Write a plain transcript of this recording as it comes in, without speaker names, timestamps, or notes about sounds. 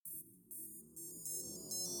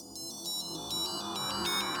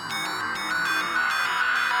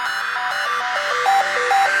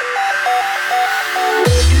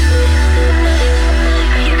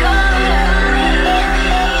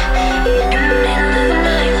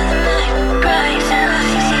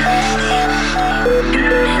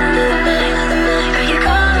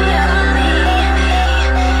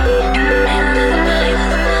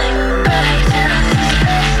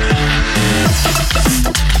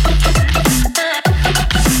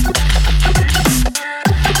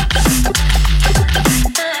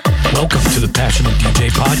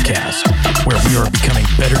podcast, where we are becoming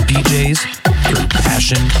better DJs through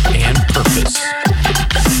passion and purpose.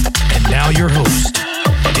 And now your host,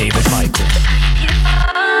 David Michael.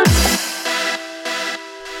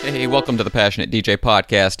 Hey, welcome to the Passionate DJ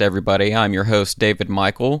Podcast, everybody. I'm your host, David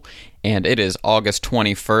Michael, and it is August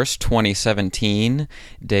 21st, 2017,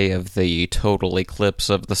 day of the total eclipse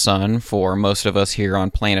of the sun for most of us here on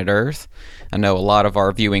planet Earth. I know a lot of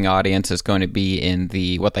our viewing audience is going to be in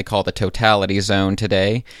the what they call the totality zone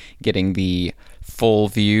today, getting the full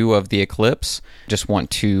view of the eclipse. Just want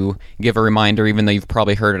to give a reminder, even though you've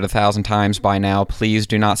probably heard it 1,000 times by now, please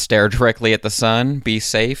do not stare directly at the sun. Be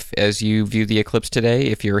safe as you view the eclipse today.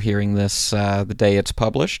 If you're hearing this the day it's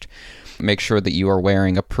published, make sure that you are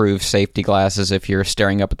wearing approved safety glasses if you're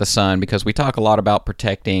staring up at the sun, because we talk a lot about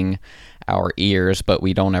protecting our ears, but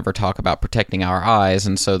we don't ever talk about protecting our eyes,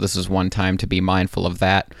 and so this is one time to be mindful of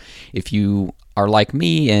that. If you are like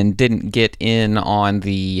me and didn't get in on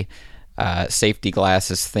the safety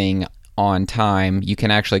glasses thing on time, you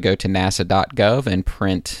can actually go to nasa.gov and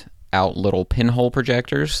print out little pinhole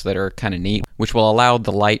projectors that are kind of neat, which will allow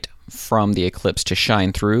the light from the eclipse to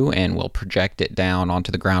shine through and will project it down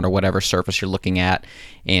onto the ground or whatever surface you're looking at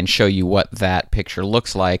and show you what that picture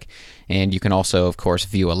looks like. And you can also, of course,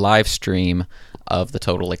 view a live stream of the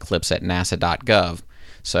total eclipse at nasa.gov.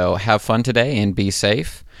 So have fun today and be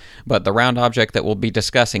safe. But the round object that we'll be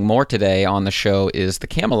discussing more today on the show is the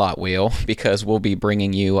Camelot wheel, because we'll be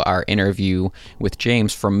bringing you our interview with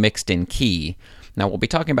James from Mixed in Key. Now, we'll be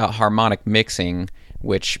talking about harmonic mixing,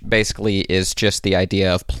 which basically is just the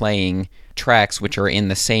idea of playing tracks which are in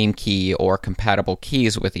the same key or compatible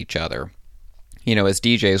keys with each other. You know, as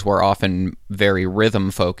DJs, we're often very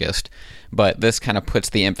rhythm-focused, but this kind of puts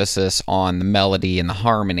the emphasis on the melody and the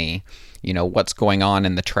harmony, you know, what's going on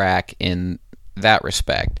in the track in that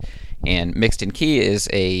respect. And Mixed in Key is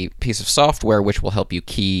a piece of software which will help you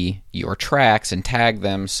key your tracks and tag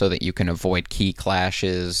them so that you can avoid key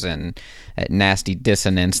clashes and nasty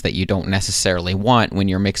dissonance that you don't necessarily want when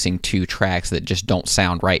you're mixing two tracks that just don't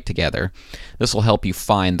sound right together. This will help you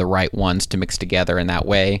find the right ones to mix together in that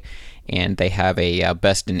way, and they have a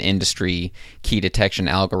best-in-industry key detection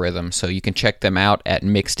algorithm, so you can check them out at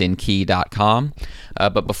mixedinkey.com.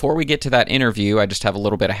 But before we get to that interview, I just have a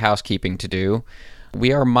little bit of housekeeping to do.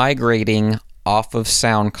 We are migrating off of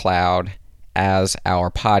SoundCloud as our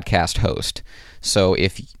podcast host. So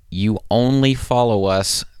if you only follow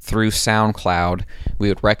us through SoundCloud, we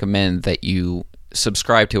would recommend that you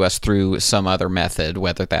subscribe to us through some other method,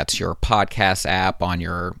 whether that's your podcast app on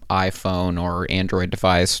your iPhone or Android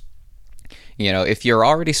device. You know, if you're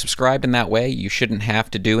already subscribed in that way, you shouldn't have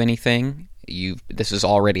to do anything. This has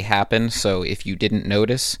already happened, so if you didn't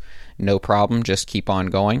notice, no problem, just keep on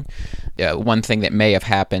going. One thing that may have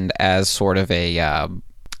happened as sort of a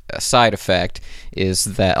side effect is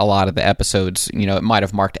that a lot of the episodes, you know, it might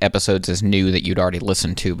have marked episodes as new that you'd already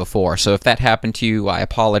listened to before. So if that happened to you, I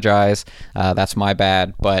apologize. That's my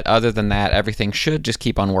bad. But other than that, everything should just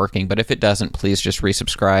keep on working. But if it doesn't, please just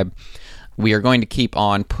resubscribe. We are going to keep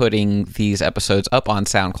on putting these episodes up on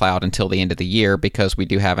SoundCloud until the end of the year because we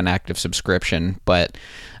do have an active subscription, but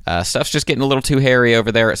stuff's just getting a little too hairy over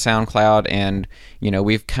there at SoundCloud, and, you know,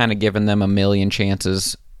 we've kind of given them a million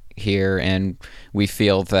chances here, and we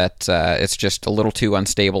feel that it's just a little too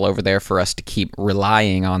unstable over there for us to keep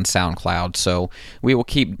relying on SoundCloud. So we will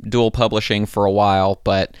keep dual publishing for a while,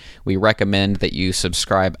 but we recommend that you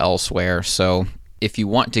subscribe elsewhere. So if you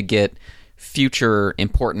want to get future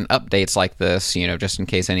important updates like this, you know, just in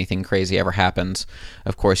case anything crazy ever happens,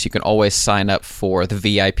 of course, you can always sign up for the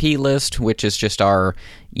VIP list, which is just our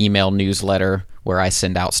email newsletter where I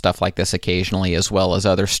send out stuff like this occasionally, as well as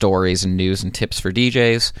other stories and news and tips for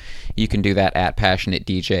DJs. You can do that at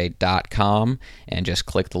passionatedj.com and just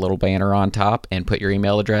click the little banner on top and put your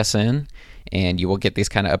email address in, and you will get these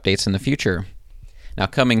kind of updates in the future. Now,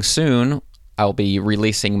 coming soon, I'll be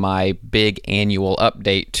releasing my big annual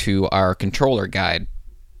update to our controller guide.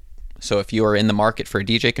 So if you are in the market for a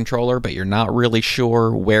DJ controller, but you're not really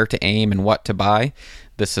sure where to aim and what to buy,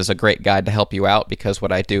 this is a great guide to help you out, because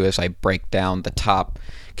what I do is I break down the top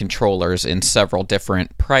controllers in several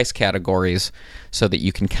different price categories so that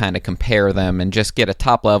you can kind of compare them and just get a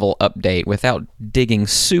top-level update without digging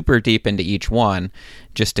super deep into each one,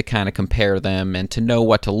 just to kind of compare them and to know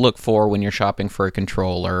what to look for when you're shopping for a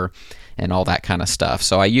controller and all that kind of stuff.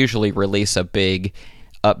 So I usually release a big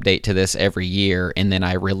update to this every year, and then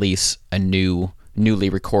I release a newly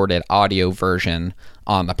recorded audio version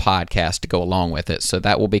on the podcast to go along with it. So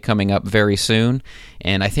that will be coming up very soon,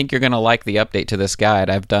 and I think you're going to like the update to this guide.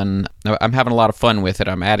 I'm having a lot of fun with it.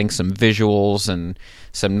 I'm adding some visuals and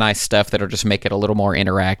some nice stuff that'll just make it a little more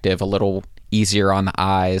interactive, a little easier on the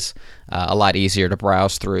eyes, a lot easier to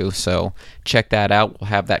browse through. So check that out. We'll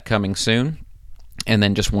have that coming soon. And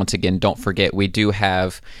then just once again, don't forget, we do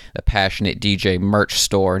have the Passionate DJ merch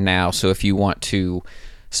store now. So if you want to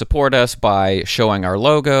support us by showing our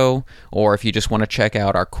logo, or if you just want to check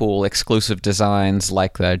out our cool exclusive designs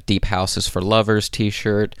like the Deep Houses for Lovers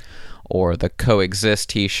t-shirt, or the Coexist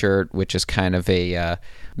t-shirt, which is kind of a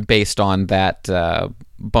based on that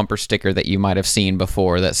bumper sticker that you might have seen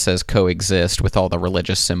before that says Coexist with all the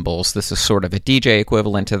religious symbols. This is sort of a DJ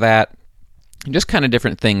equivalent to that. Just kind of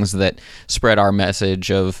different things that spread our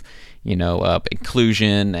message of,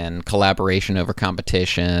 inclusion and collaboration over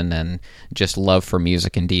competition and just love for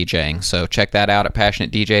music and DJing. So check that out at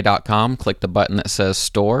passionatedj.com. Click the button that says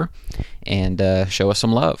store and show us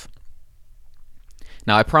some love.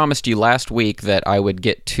 Now, I promised you last week that I would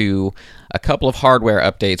get to a couple of hardware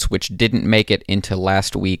updates which didn't make it into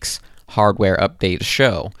last week's hardware update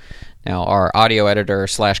show. Now, our audio editor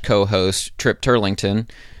 / co-host, Trip Turlington,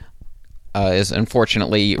 is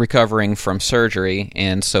unfortunately recovering from surgery,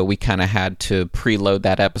 and so we kind of had to preload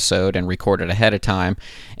that episode and record it ahead of time.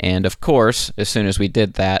 And of course, as soon as we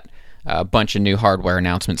did that, a bunch of new hardware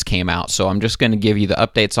announcements came out. So I'm just going to give you the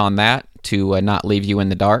updates on that to not leave you in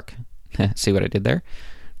the dark. See what I did there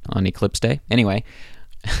on Eclipse Day? Anyway,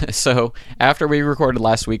 so after we recorded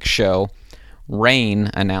last week's show,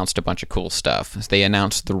 Rane announced a bunch of cool stuff. They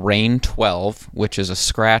announced the Rane 12, which is a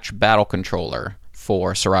scratch battle controller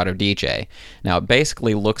for Serato DJ. Now, it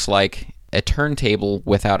basically looks like a turntable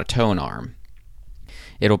without a tone arm.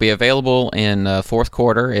 It'll be available in fourth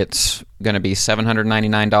quarter. It's going to be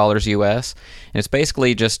 $799 US, and it's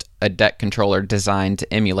basically just a deck controller designed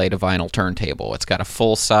to emulate a vinyl turntable. It's got a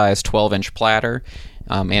full-size 12-inch platter,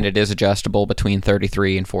 and it is adjustable between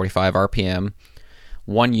 33 and 45 RPM.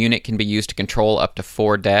 One unit can be used to control up to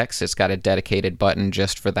 4 decks. It's got a dedicated button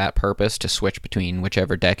just for that purpose to switch between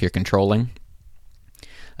whichever deck you're controlling.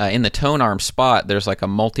 In the tone arm spot, there's like a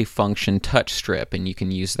multifunction touch strip, and you can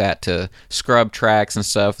use that to scrub tracks and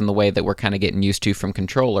stuff in the way that we're kind of getting used to from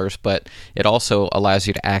controllers, but it also allows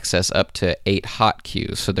you to access up to 8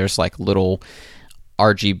 hotkeys. So there's like little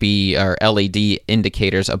RGB or LED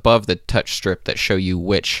indicators above the touch strip that show you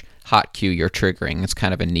which hotkey you're triggering. It's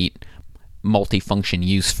kind of a neat multifunction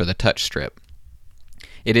use for the touch strip.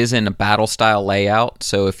 It is in a battle-style layout,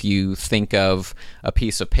 so if you think of a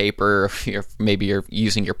piece of paper, maybe you're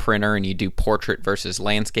using your printer and you do portrait versus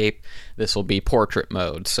landscape, this will be portrait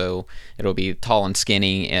mode. So it'll be tall and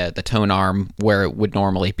skinny. The tone arm, where it would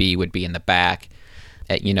normally be, would be in the back,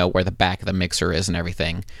 where the back of the mixer is and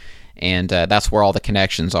everything. And that's where all the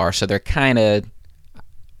connections are. So they're kind of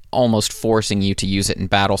almost forcing you to use it in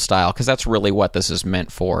battle style, because that's really what this is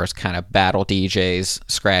meant for, is kind of battle DJs,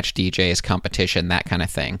 scratch DJs, competition, that kind of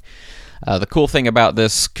thing. The cool thing about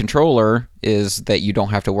this controller is that you don't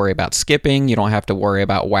have to worry about skipping, you don't have to worry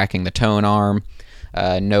about whacking the tone arm,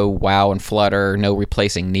 no wow and flutter, no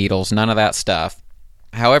replacing needles, none of that stuff.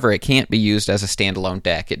 However, it can't be used as a standalone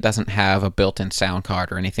deck. It doesn't have a built-in sound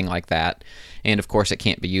card or anything like that. And of course, it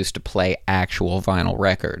can't be used to play actual vinyl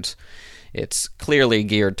records. It's clearly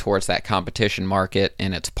geared towards that competition market,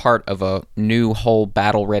 and it's part of a new whole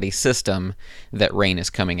battle-ready system that Rane is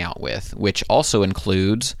coming out with, which also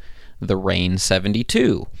includes the Rane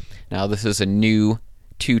 72. Now, this is a new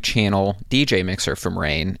 2-channel DJ mixer from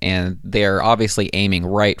Rane, and they're obviously aiming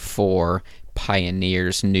right for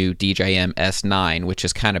Pioneer's new DJM S9, which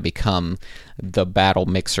has kind of become the battle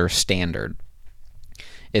mixer standard.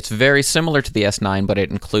 It's very similar to the S9, but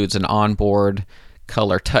it includes an onboard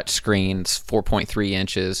color touchscreen, 4.3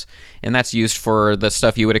 inches, and that's used for the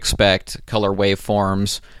stuff you would expect, color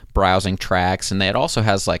waveforms, browsing tracks, and it also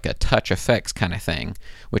has like a touch effects kind of thing,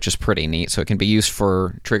 which is pretty neat, so it can be used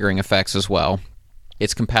for triggering effects as well.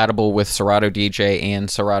 It's compatible with Serato DJ and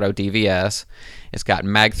Serato DVS. It's got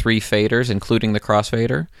Mag 3 faders, including the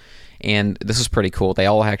crossfader, and this is pretty cool. They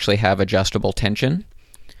all actually have adjustable tension.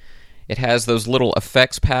 It has those little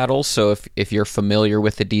effects paddles, so if you're familiar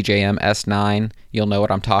with the DJM S9, you'll know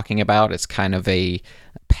what I'm talking about. It's kind of a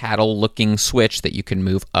paddle-looking switch that you can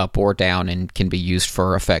move up or down and can be used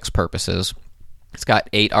for effects purposes. It's got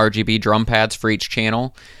 8 RGB drum pads for each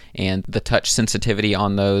channel, and the touch sensitivity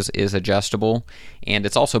on those is adjustable. And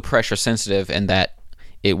it's also pressure sensitive in that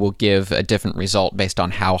it will give a different result based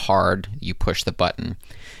on how hard you push the button.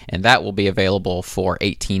 And that will be available for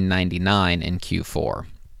 $18.99 in Q4.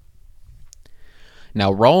 Now,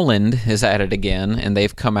 Roland is at it again, and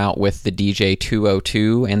they've come out with the DJ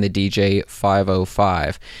 202 and the DJ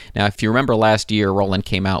 505. Now, if you remember last year, Roland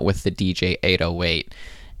came out with the DJ 808.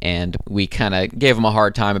 and we kind of gave them a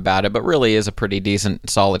hard time about it, but really is a pretty decent,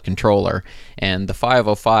 solid controller. And the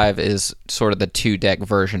 505 is sort of the 2-deck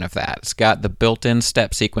version of that. It's got the built-in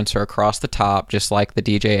step sequencer across the top, just like the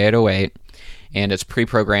DJ808, and it's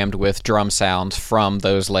pre-programmed with drum sounds from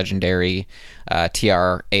those legendary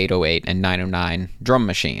TR-808 and 909 drum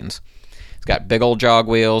machines. It's got big old jog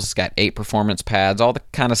wheels, it's got 8 performance pads, all the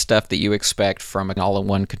kind of stuff that you expect from an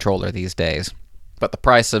all-in-one controller these days. But the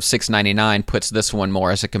price of $699 puts this one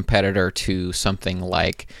more as a competitor to something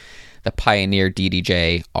like the Pioneer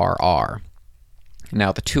DDJ RR.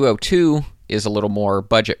 Now, the 202 is a little more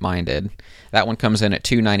budget-minded. That one comes in at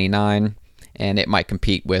 $299, and it might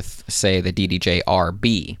compete with, say, the DDJ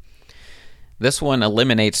RB. This one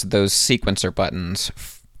eliminates those sequencer buttons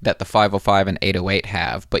that the 505 and 808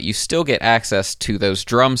 have, but you still get access to those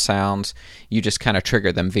drum sounds. You just kind of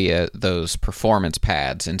trigger them via those performance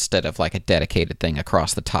pads instead of like a dedicated thing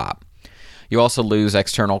across the top. You also lose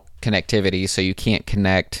external connectivity, so you can't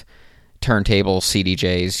connect turntables,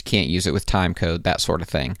 CDJs, can't use it with timecode, that sort of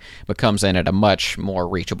thing, but comes in at a much more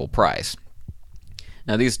reachable price.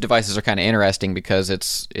 Now, these devices are kind of interesting because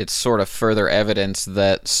it's sort of further evidence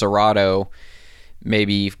that Serato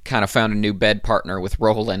maybe kind of found a new bed partner with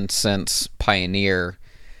Roland, since Pioneer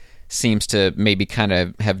seems to maybe kind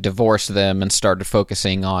of have divorced them and started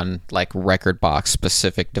focusing on like record box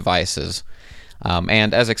specific devices.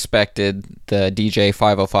 And as expected, the DJ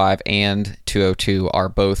 505 and 202 are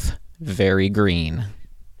both very green.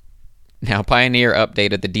 Now, Pioneer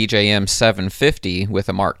updated the DJM 750 with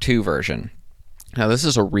a Mark II version. Now, this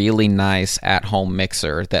is a really nice at-home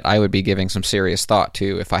mixer that I would be giving some serious thought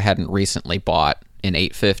to if I hadn't recently bought an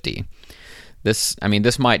 850.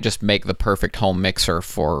 This might just make the perfect home mixer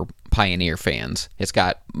for Pioneer fans. It's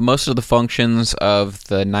got most of the functions of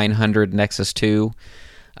the 900 Nexus 2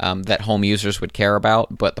 that home users would care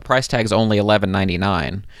about, but the price tag is only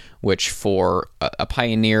 $11.99, which for a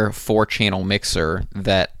Pioneer 4-channel mixer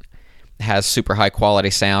that has super high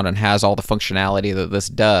quality sound and has all the functionality that this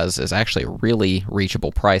does is actually a really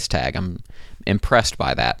reachable price tag. I'm impressed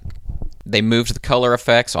by that. They moved the color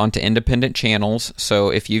effects onto independent channels,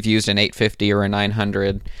 so if you've used an 850 or a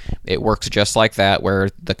 900, it works just like that, where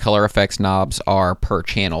the color effects knobs are per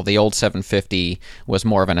channel. The old 750 was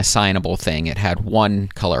more of an assignable thing. It had one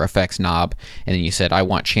color effects knob, and then you said, I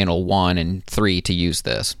want channel 1 and 3 to use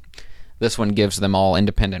this. This one gives them all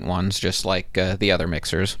independent ones, just like the other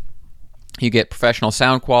mixers. You get professional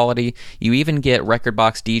sound quality. You even get Record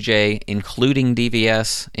Box DJ, including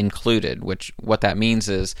DVS included, which what that means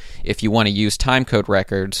is if you want to use timecode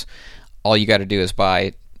records, all you got to do is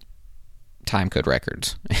buy timecode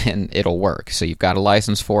records, and it'll work. So you've got a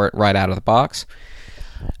license for it right out of the box.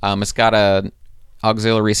 It's got a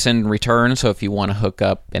auxiliary send and return, so if you want to hook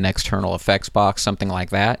up an external effects box, something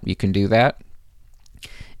like that, you can do that.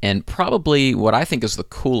 And probably what I think is the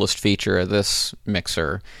coolest feature of this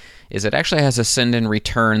mixer is it actually has a send and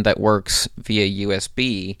return that works via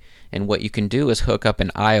USB, and what you can do is hook up an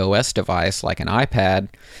iOS device like an iPad,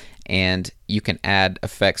 and you can add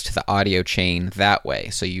effects to the audio chain that way.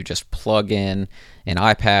 So you just plug in an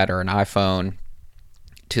iPad or an iPhone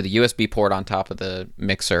to the USB port on top of the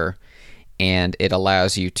mixer, and it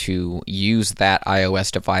allows you to use that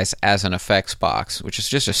iOS device as an effects box, which is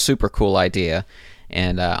just a super cool idea.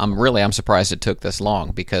 And I'm surprised it took this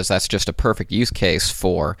long, because that's just a perfect use case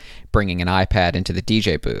for bringing an iPad into the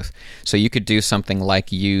DJ booth. So you could do something like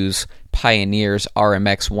use Pioneer's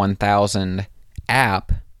RMX 1000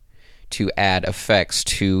 app to add effects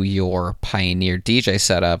to your Pioneer DJ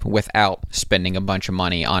setup without spending a bunch of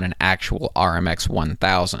money on an actual RMX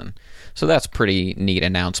 1000. So that's a pretty neat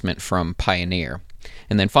announcement from Pioneer.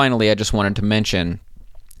 And then finally, I just wanted to mention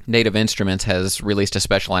Native Instruments has released a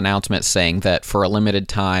special announcement saying that for a limited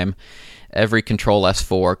time, every Control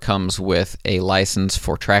S4 comes with a license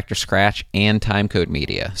for Tractor Scratch and timecode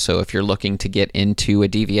media. So if you're looking to get into a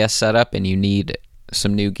DVS setup and you need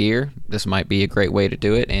some new gear, this might be a great way to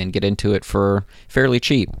do it and get into it for fairly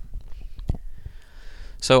cheap.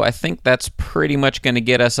 So I think that's pretty much going to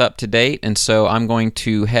get us up to date, and so I'm going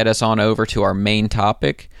to head us on over to our main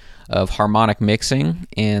topic of harmonic mixing,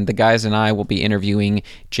 and the guys and I will be interviewing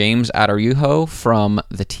James Araujo from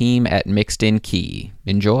the team at Mixed In Key.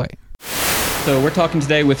 Enjoy. So we're talking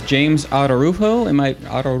today with James Araujo. Am I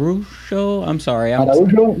Araujo? I'm sorry.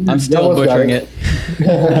 I'm still butchering it.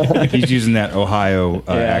 He's using that Ohio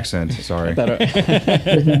accent. Sorry.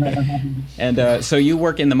 And so you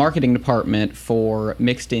work in the marketing department for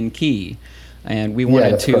Mixed In Key. And we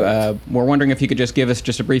wanted we're wondering if you could just give us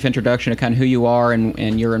just a brief introduction of kind of who you are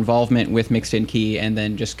and your involvement with Mixed In Key, and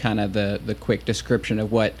then just kind of the quick description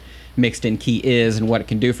of what Mixed In Key is and what it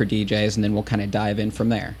can do for DJs, and then we'll kind of dive in from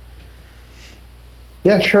there.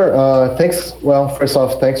 Yeah, sure. Thanks. Well, first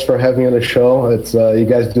off, thanks for having me on the show. It's you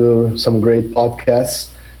guys do some great podcasts.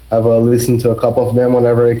 I've listened to a couple of them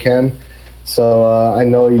whenever I can. So I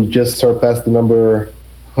know you just surpassed the number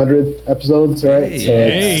 100 episodes, right? So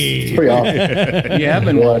it's pretty awesome. You have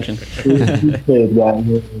been watching.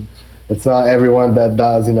 It's not everyone that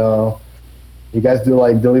does, you know. You guys do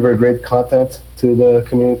deliver great content to the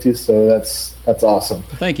community, so that's awesome.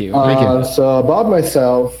 Thank you. So about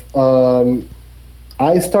myself,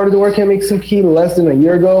 I started working at Mix and Key less than a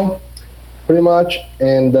year ago, pretty much,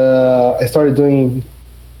 and I started doing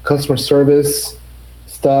customer service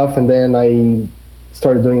stuff, and then I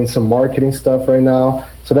started doing some marketing stuff right now.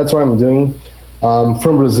 So that's what I'm doing.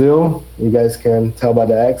 From Brazil, you guys can tell by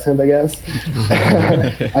the accent, I guess.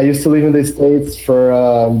 I used to live in the States for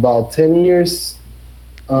about 10 years.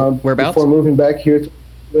 Whereabouts? Before moving back here to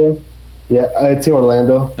Brazil. Yeah, it's in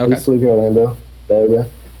Orlando. Okay. I used to live in Orlando, Florida.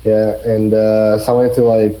 Yeah, and so I went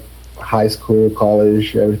to high school,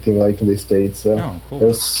 college, everything in the States. So cool. It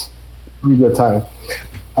was a pretty good time.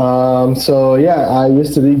 So yeah, I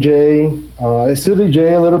used to DJ. I still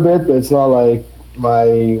DJ a little bit, but it's not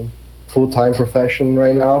my full-time profession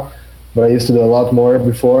right now. But I used to do a lot more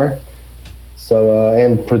before. So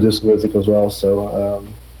and produce music as well. So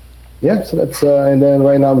yeah, so that's and then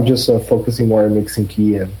right now I'm just focusing more on Mix and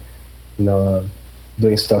Key and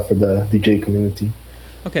doing stuff for the DJ community.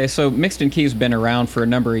 Okay, so Mixed In Key's been around for a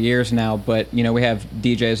number of years now, but we have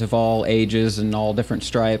DJs of all ages and all different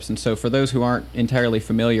stripes, and so for those who aren't entirely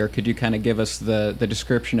familiar, could you kind of give us the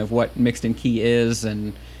description of what Mixed In Key is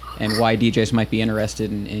and why DJs might be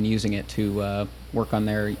interested in using it to work on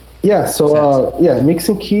their Mix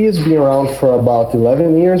and Key has been around for about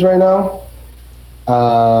 11 years right now.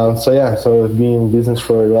 So we've been in business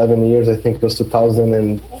for 11 years. I think it was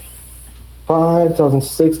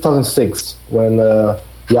 2006 when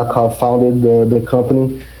Yakov founded the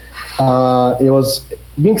company. It was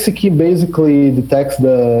Mix and Key basically detects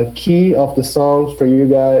the key of the songs for you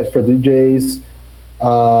guys, for DJs,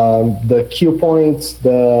 the cue points,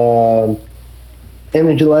 the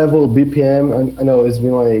energy level, BPM. I know it's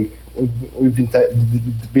been we've been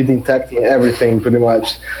detecting everything pretty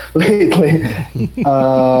much lately,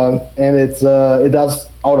 and it does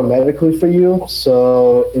automatically for you,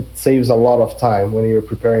 so it saves a lot of time when you're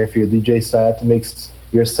preparing for your DJ set. It makes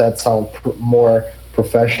your set sound more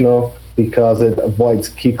professional because it avoids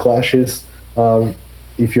key clashes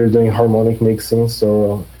if you're doing harmonic mixing.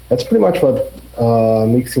 So that's pretty much what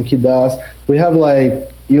Mix and Key does. We have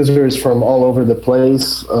users from all over the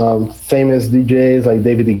place, famous DJs like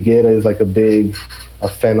David Guetta is a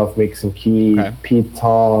fan of Mix and Key, okay. Pete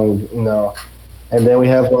Tong, and then we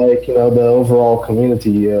have the overall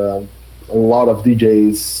community, a lot of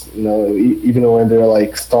DJs, even when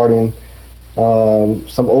they're starting,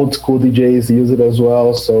 some old school DJs use it as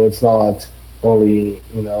well, so it's not only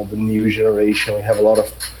the new generation. We have a lot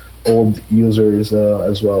of old users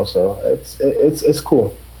as well, so it's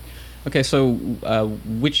cool. Okay, so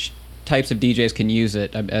which types of DJs can use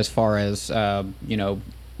it as far as,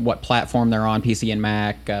 what platform they're on, PC and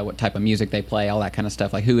Mac, what type of music they play, all that kind of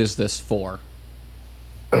stuff? Who is this for?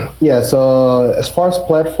 Yeah, so as far as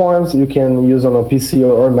platforms, you can use on a PC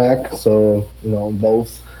or Mac, so,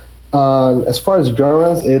 both. As far as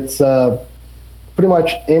genres, it's pretty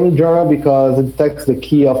much any genre because it detects the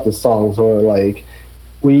key of the songs, or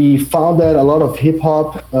we found that a lot of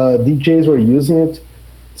hip-hop DJs were using it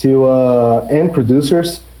and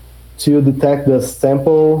producers to detect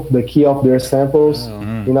the key of their samples,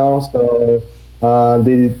 so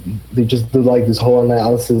they just do this whole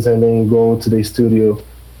analysis and then go to the studio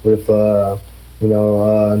with the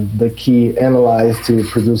key analyzed to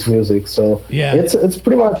produce music. So yeah, it's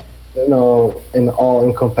pretty much an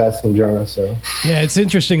all-encompassing genre. So yeah, it's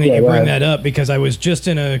interesting that you bring that up because I was just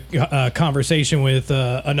in a conversation with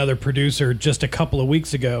another producer just a couple of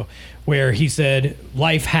weeks ago where he said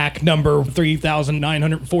life hack number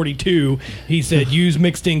 3942. He said use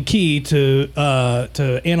Mixed In Key to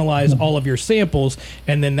analyze all of your samples,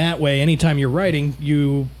 and then that way, anytime you're writing,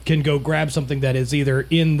 you can go grab something that is either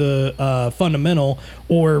in the fundamental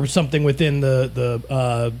or something within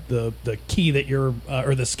the key that you're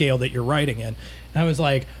or the scale that you're writing in. And I was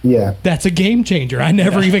like, yeah, that's a game changer. I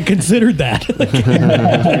never even considered that.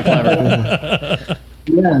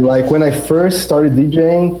 Yeah, when I first started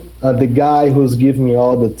DJing, the guy who's giving me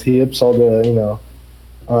all the tips, all the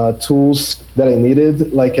tools that I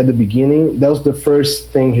needed, at the beginning, that was the first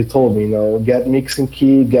thing he told me. Get Mix and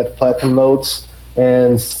Key, get Platinum Notes,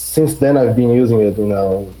 and since then I've been using it,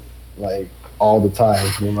 all the time,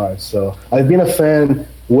 pretty much. So I've been a fan,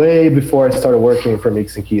 way before I started working for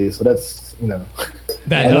Mixing Keys. So that's,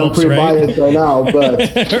 that I know I'm helps, pretty right? biased right now, but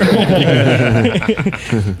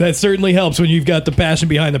That certainly helps when you've got the passion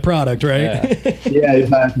behind the product, right? yeah,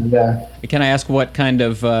 exactly. Yeah. Can I ask what kind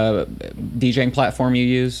of DJing platform you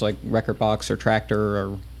use, like Rekordbox or Tractor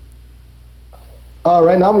or?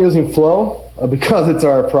 Right now I'm using Flow because it's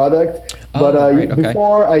our product. But right, okay.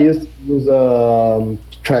 before I used to use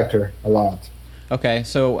Tractor a lot. Okay,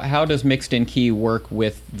 so how does Mixed In Key work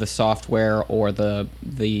with the software or the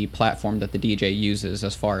platform that the DJ uses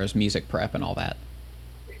as far as music prep and all that?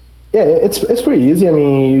 Yeah, it's pretty easy. I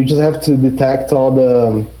mean, you just have to detect all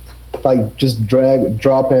the, just drag and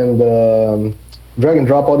drop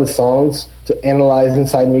all the songs to analyze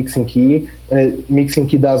inside Mixing Key, and Mixing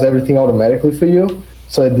Key does everything automatically for you.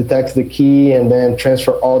 So it detects the key and then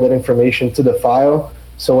transfer all that information to the file.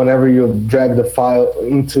 So whenever you drag the file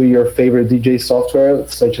into your favorite DJ software,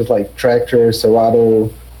 such as like Tractor,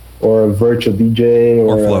 Serato, or Virtual DJ,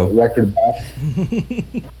 or Flow. Rekordbox.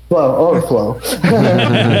 Flow.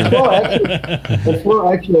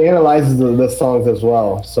 Flow actually analyzes the songs as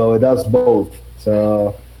well. So it does both.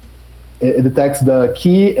 So it detects the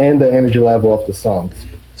key and the energy level of the songs.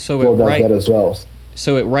 So Flow it does that as well.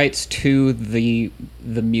 So it writes to the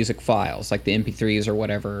music files, like the MP3s or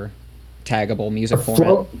whatever taggable music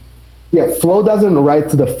format. Flow doesn't write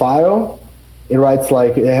to the file. It writes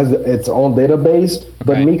it has its own database,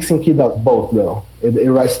 but Okay. Mixing Key does both though. It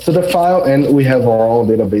writes to the file, and we have our own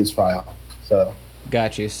database file. So.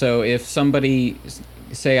 Got you. So if somebody,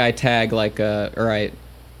 say I tag I got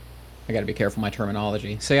to be careful my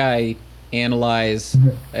terminology. Say I analyze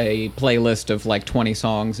a playlist of 20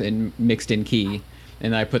 songs in Mixed In Key,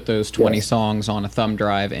 and I put those 20 songs on a thumb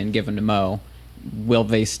drive and give them to Mo. Will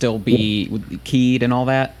they still be keyed and all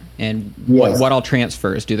that? And what all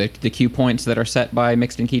transfers? Do the cue points that are set by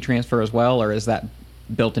Mixed In Key transfer as well, or is that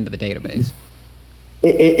built into the database?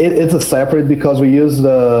 It's a separate, because we use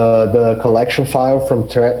the collection file from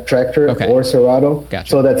Tractor or Serato. Gotcha.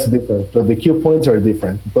 So that's different. So the cue points are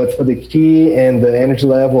different. But for the key and the energy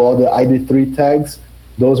level, all the ID3 tags,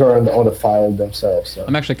 those are on the file themselves. So.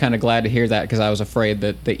 I'm actually kind of glad to hear that, because I was afraid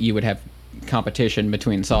that you would have competition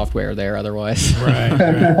between software there otherwise. Right.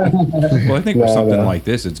 Well, I think with something like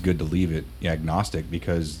this, it's good to leave it agnostic,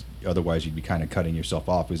 because otherwise you'd be kind of cutting yourself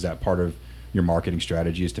off. Is that part of your marketing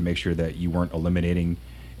strategy, is to make sure that you weren't eliminating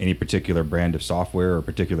any particular brand of software or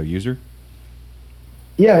particular user?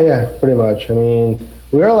 Yeah, pretty much. I mean,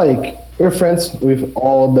 we're friends with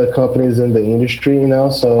all the companies in the industry,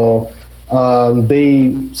 so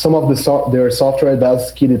some of their software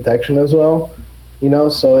does key detection as well,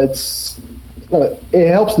 so it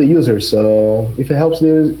helps the user. So if it helps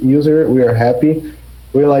the user, we are happy.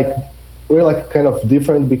 We're kind of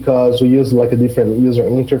different because we use a different user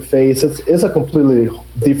interface. It's a completely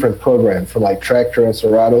different program from Tractor and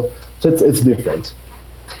Serato, so it's different.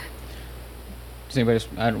 Does anybody?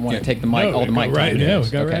 I don't want to take the mic. All the mic. Right. time. Yeah,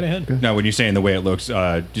 go Okay. right ahead. No, when you're saying the way it looks,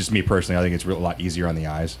 just me personally, I think it's a lot easier on the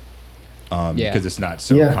eyes. Because it's not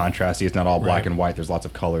so contrasty. It's not all black and white. There's lots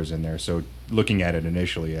of colors in there. So looking at it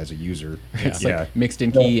initially as a user, It's Mixed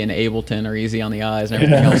In Key and Ableton are easy on the eyes, and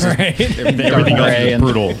everything else is everything else gray is and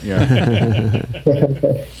brutal.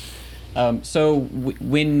 Yeah. So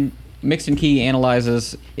when Mixed In Key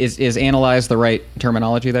analyzes, is analyze the right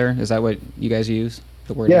terminology there? Is that what you guys use?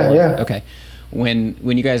 The word Yeah, analyze? yeah. Okay. When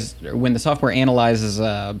the software analyzes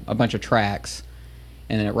a bunch of tracks,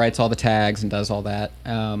 and then it writes all the tags and does all that,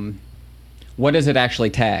 what does it actually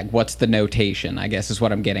tag? What's the notation, I guess, is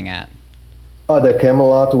what I'm getting at. The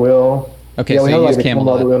Camelot wheel. Okay, yeah, so we you have use the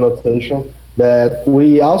Camelot. wheel notation. That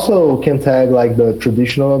we also can tag the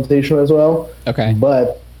traditional notation as well. Okay.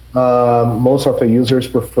 But most of the users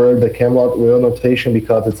prefer the Camelot wheel notation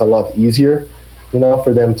because it's a lot easier,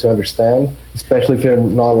 for them to understand, especially if you're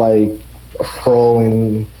not a pro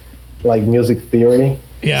in music theory.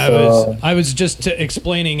 Yeah, So, I was just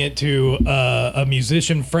explaining it to a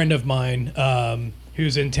musician friend of mine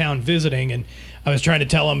who's in town visiting, and I was trying to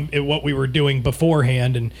tell him what we were doing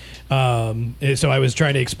beforehand, and so I was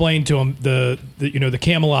trying to explain to him the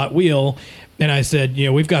Camelot wheel, and I said,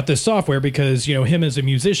 we've got this software because him as a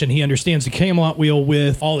musician, he understands the Camelot wheel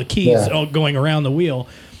with all the keys all going around the wheel.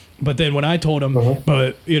 But then when I told him,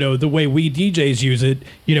 but the way we DJs use it,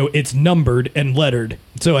 it's numbered and lettered.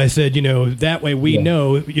 So I said, that way we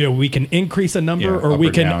know, we can increase a number or up we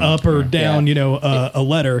or can down. up or down, a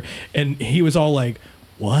letter. And he was all like,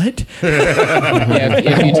 what? Yeah,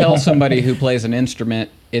 if you tell somebody who plays an instrument,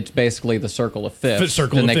 it's basically the circle of fifths.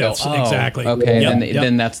 Circle then of they fifths, go, oh, exactly. Okay, Yep,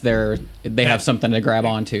 then that's they have something to grab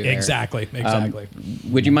onto there. Exactly.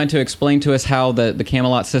 Would you mind to explain to us how the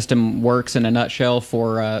Camelot system works in a nutshell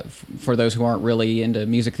for those who aren't really into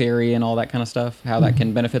music theory and all that kind of stuff? How that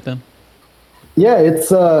can benefit them? Yeah,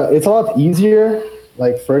 it's a lot easier.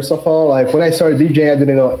 Like, first of all, like when I started DJing, I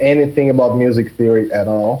didn't know anything about music theory at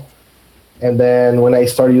all. And then when I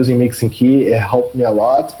started using Mix and Key, it helped me a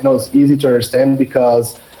lot. And it was easy to understand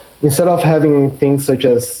because instead of having things such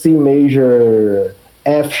as C major,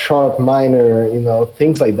 F sharp minor,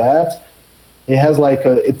 things like that, it has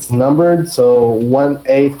it's numbered. So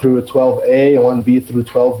 1A through 12A and 1B through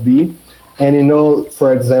 12B. And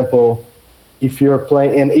for example, if you're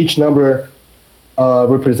playing, and each number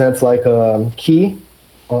represents like a key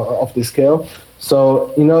of the scale.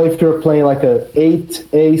 So, if you're playing like a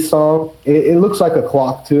 8A song, it looks like a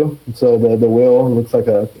clock too. So the wheel looks like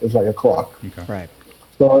it's like a clock. Okay. Right.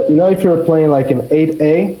 So, if you're playing like an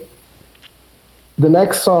 8A, the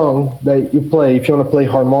next song that you play, if you want to play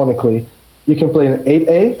harmonically, you can play an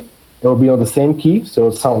 8A, it will be on the same key, so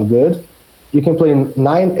it sounds good. You can play an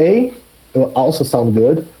 9A, it will also sound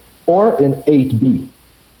good, or an 8B.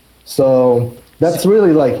 So that's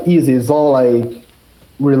really like easy. It's all like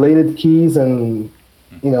related keys, and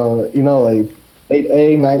like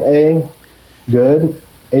 8A, 9A, good.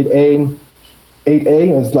 8A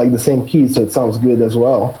is like the same key, so it sounds good as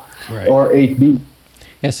well. Right. Or 8B.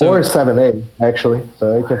 Yeah, Or 7A, actually.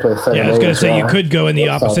 So you can play 7A. Yeah, I was going to say you well. could go in the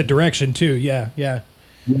That opposite sounds- direction too. Yeah.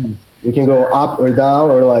 You can go up or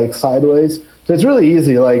down or like sideways. So it's really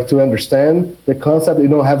easy like to understand the concept. You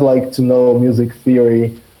don't have like to know music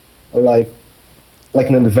theory or like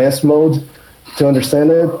in an advanced mode to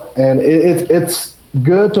understand it. And it's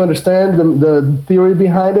good to understand the theory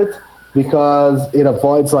behind it because it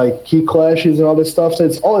avoids like key clashes and all this stuff. So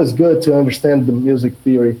it's always good to understand the music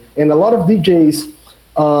theory. And a lot of DJs,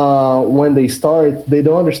 when they start, they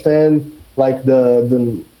don't understand like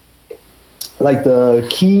the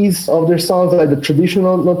keys of their songs, like the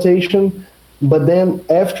traditional notation. But then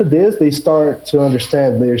after this, they start to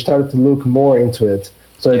understand. They start to look more into it.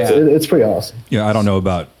 So it's pretty awesome. Yeah, I don't know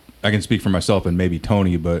about, I can speak for myself and maybe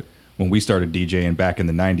Tony, but when we started DJing back in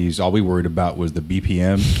the 90s, all we worried about was the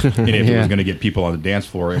BPM and if it was going to get people on the dance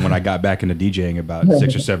floor. And when I got back into DJing about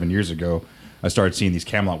 6 or 7 years ago, I started seeing these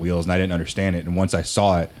Camelot wheels and I didn't understand it. And once I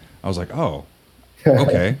saw it, I was like, oh,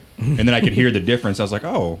 okay. And then I could hear the difference. I was like,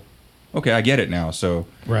 oh, okay, I get it now. So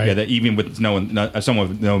Right. yeah, that even with someone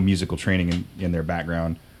with no musical training in their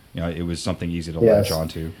background, it was something easy to latch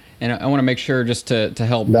onto. And I want to make sure just to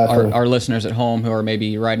help our listeners at home who are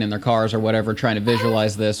maybe riding in their cars or whatever, trying to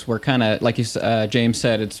visualize this. We're kind of, like James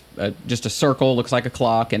said, it's just a circle, looks like a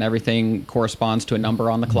clock, and everything corresponds to a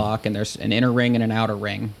number on the clock. And there's an inner ring and an outer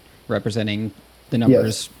ring representing the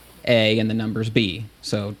numbers A and the numbers B.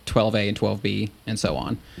 So 12A and 12B and so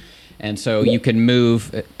on. And so you can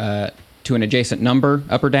move to an adjacent number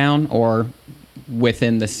up or down or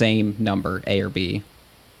within the same number, A or B.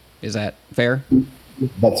 Is that fair?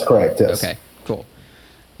 That's correct, yes. Okay, cool.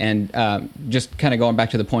 And just kind of going back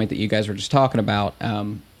to the point that you guys were just talking about,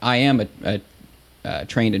 I am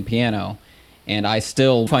trained in piano, and I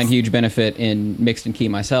still find huge benefit in mixed and key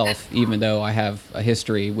myself, even though I have a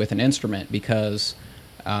history with an instrument, because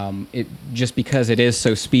because it is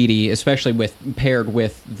so speedy, especially paired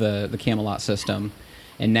with the Camelot system.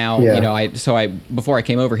 And now, before I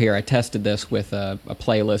came over here, I tested this with a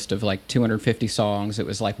playlist of like 250 songs. It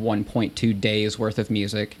was like 1.2 days worth of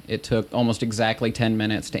music. It took almost exactly 10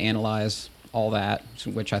 minutes to analyze all that,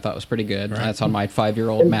 which I thought was pretty good. Right. That's on my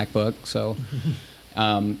 5-year-old MacBook. So,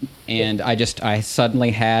 and I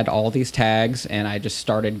suddenly had all these tags, and I just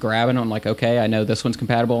started grabbing them. I'm like, okay, I know this one's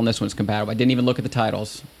compatible and this one's compatible. I didn't even look at the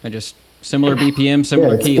titles. I just similar BPM,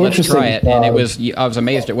 similar key. Let's try it. And I was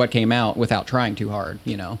amazed at what came out without trying too hard,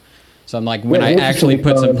 So I'm like, when I actually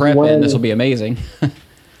put some prep in, this will be amazing.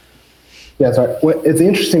 Yeah, sorry. It's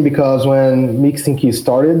interesting because when Mix and Key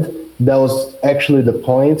started, that was actually the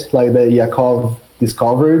point, like that Yakov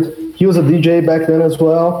discovered. He was a DJ back then as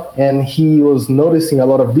well, and he was noticing a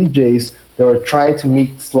lot of DJs that were trying to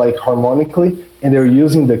mix like harmonically, and they were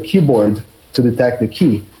using the keyboard to detect the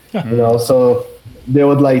key. So they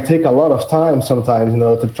would like take a lot of time sometimes,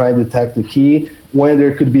 to try and detect the key when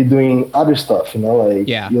they could be doing other stuff,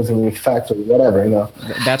 using effects or whatever,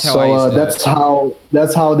 That's how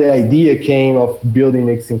that's how the idea came of building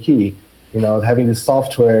Mix and Key, having the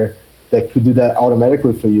software that could do that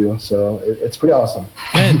automatically for you. So it's pretty awesome.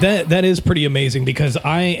 And that is pretty amazing, because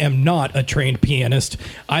I am not a trained pianist.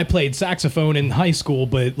 I played saxophone in high school,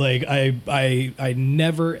 but like I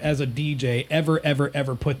never as a DJ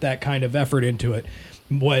ever put that kind of effort into it.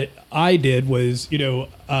 What I did was, when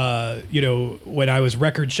I was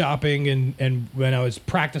record shopping and when I was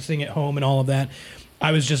practicing at home and all of that,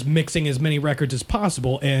 I was just mixing as many records as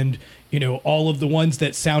possible, and all of the ones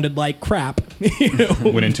that sounded like crap,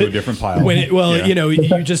 went into a different pile.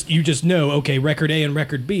 You just know, okay, record A and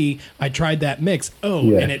record B, I tried that mix.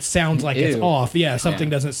 And it sounds like it's off. Yeah, something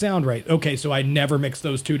doesn't sound right. Okay, so I never mixed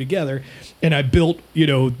those two together, and I built,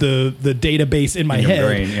 the database in my head,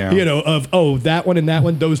 brain, of that one and that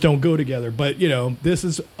one, those don't go together. But this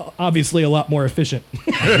is obviously a lot more efficient.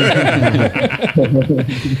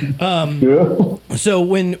 So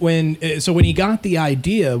when he got the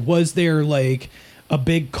idea, was there like a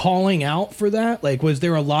big calling out for that? Like, was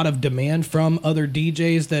there a lot of demand from other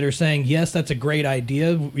DJs that are saying, yes, that's a great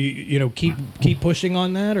idea, keep pushing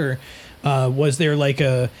on that? Or was there like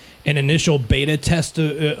an initial beta test,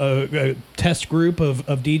 a test group of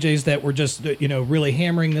DJs that were just really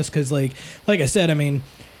hammering this? Because like I said, I mean,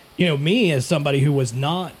 me as somebody who was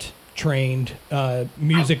not trained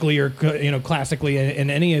musically or classically in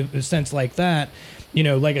any sense like that,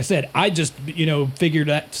 like I said, I just figured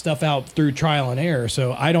that stuff out through trial and error.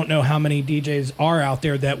 So I don't know how many DJs are out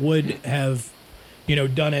there that would have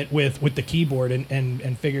done it with the keyboard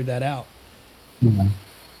and figured that out.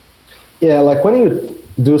 Yeah, like when you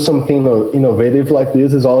do something innovative like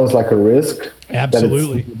this, is always like a risk.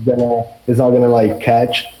 Absolutely, it's not gonna like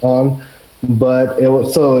catch on, but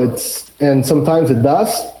and sometimes it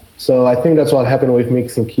does. So I think that's what happened with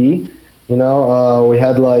Mix and Key. We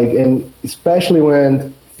had and especially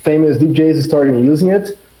when famous DJs started using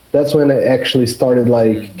it, that's when it actually started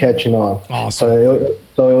catching on. Awesome.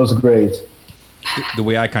 So it was great. The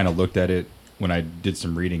way I kind of looked at it when I did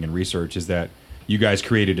some reading and research is that you guys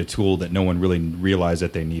created a tool that no one really realized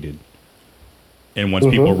that they needed. And once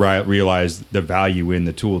people realized the value in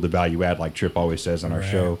the tool, the value add, like Trip always says on our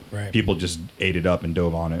show, people just ate it up and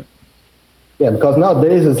dove on it. Yeah, because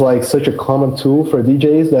nowadays it's such a common tool for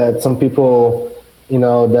DJs that some people,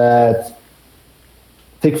 that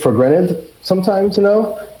take for granted sometimes,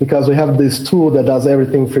 because we have this tool that does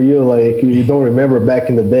everything for you. Like you don't remember back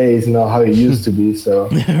in the days, how it used to be. So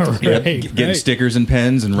getting stickers and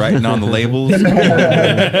pens and writing on the labels. It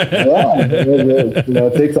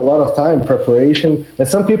takes a lot of time, preparation. And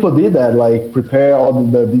some people did that, prepare all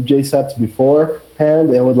the DJ sets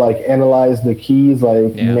beforehand and would analyze the keys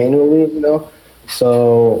manually,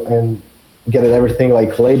 so and get everything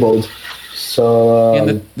labeled. So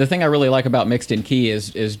and the thing I really like about Mixed in Key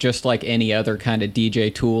is just like any other kind of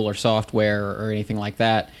DJ tool or software or anything like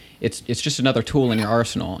that. It's just another tool in your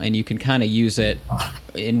arsenal, and you can kind of use it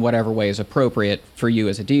in whatever way is appropriate for you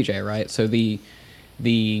as a DJ, right? So the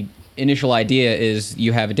initial idea is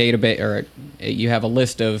you have a database or you have a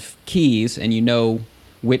list of keys, and you know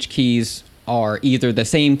which keys are either the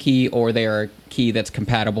same key or they are a key that's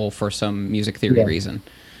compatible for some music theory reason.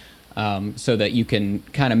 So that you can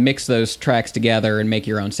kind of mix those tracks together and make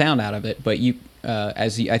your own sound out of it. But I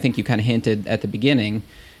think you kind of hinted at the beginning,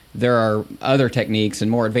 there are other techniques and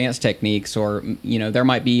more advanced techniques, or there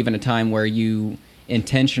might be even a time where you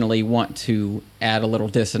intentionally want to add a little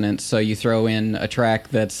dissonance, so you throw in a track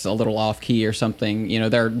that's a little off key or something.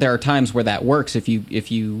 There are times where that works if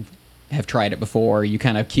you have tried it before. You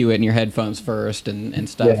kind of cue it in your headphones first and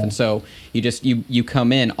stuff, and so you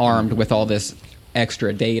come in armed with all this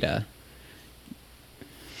extra data.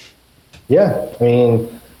 Yeah, I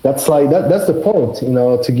mean that's that's the point,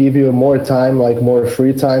 to give you more time, more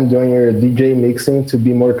free time during your DJ mixing to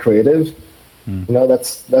be more creative.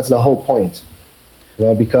 That's the whole point.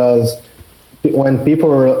 Because when people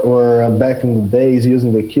were back in the days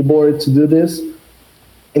using the keyboard to do this,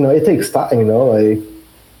 it takes time,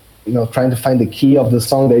 trying to find the key of the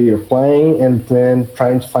song that you're playing, and then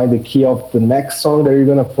trying to find the key of the next song that you're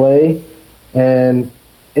gonna play. And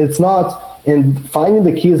finding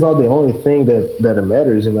the key is not the only thing that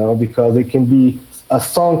matters, because it can be, a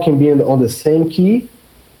song can be on the same key,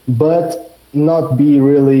 but not be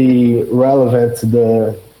really relevant to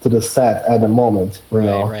the set at the moment.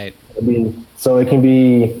 Right. I mean, so it can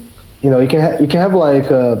be, you can have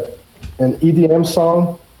an EDM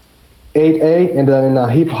song 8A and then a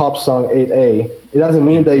hip hop song 8A. It doesn't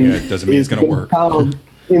mean that it doesn't mean it's gonna work.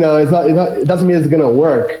 It doesn't mean it's gonna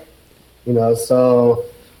work. So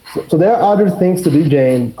there are other things to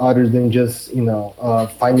DJing other than just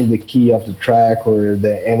finding the key of the track or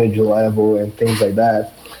the energy level and things like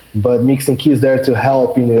that. But Mix and Key is there to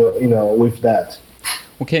help with that.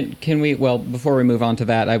 Well, can we? Well, before we move on to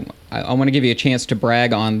that, I want to give you a chance to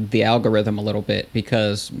brag on the algorithm a little bit,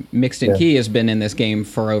 because Mixed in Key has been in this game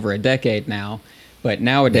for over a decade now, but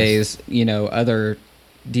nowadays, other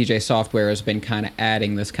DJ software has been kind of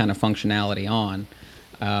adding this kind of functionality on.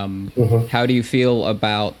 How do you feel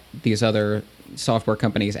about these other software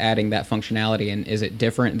companies adding that functionality, and is it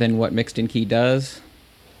different than what Mixed in Key does?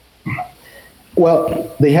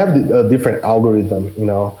 Well, they have a different algorithm,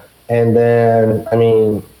 and then, I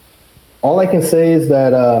mean, all I can say is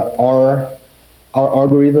that our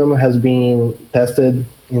algorithm has been tested,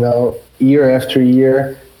 year after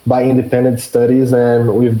year by independent studies,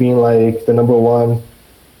 and we've been like the number one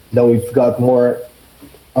that we've got more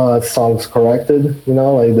songs corrected,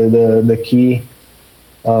 like the key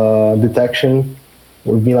detection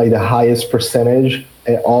would be like the highest percentage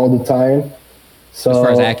all the time. So as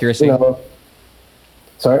far as accuracy,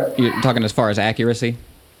 sorry, you're talking as far as accuracy.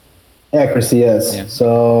 Accuracy, yes. Yeah.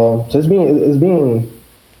 So it's being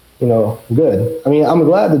good. I mean, I'm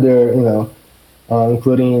glad that they're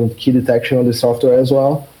including key detection on the software as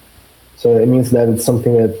well. So it means that it's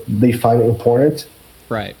something that they find important.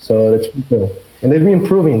 Right. So that's cool. And they've been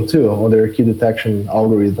improving too on their key detection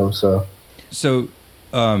algorithm. So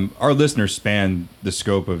our listeners span the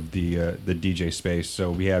scope of the DJ space.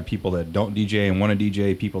 So we have people that don't DJ and want to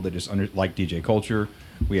DJ, people that just like DJ culture.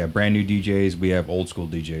 We have brand new DJs. We have old school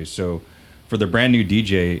DJs. So for the brand new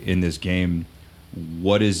DJ in this game,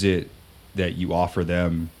 what is it that you offer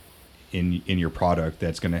them in your product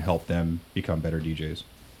that's going to help them become better DJs?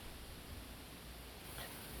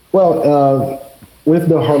 Well, with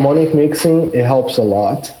the harmonic mixing, it helps a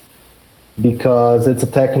lot, because it's a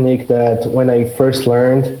technique that when I first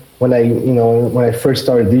learned, when I first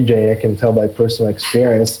started DJing, I can tell by personal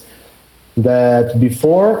experience that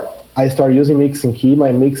before I started using Mix in Key,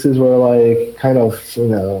 my mixes were like kind of,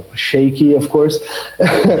 shaky, of course,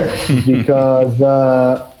 because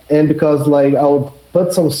like I would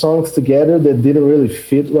put some songs together that didn't really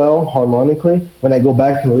fit well harmonically. When I go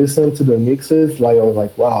back and listen to the mixes, like I was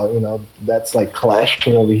like, wow, that's like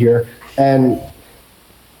clashing over here. And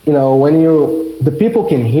when the people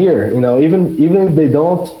can hear, even if they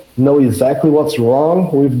don't know exactly what's wrong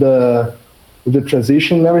with the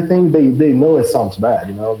transition and everything, they know it sounds bad,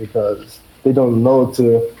 because they don't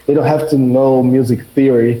have to know music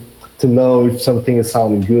theory to know if something is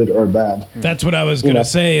sounding good or bad. That's what I was going to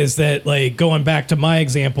say, is that, like, going back to my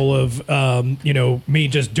example of, me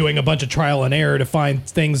just doing a bunch of trial and error to find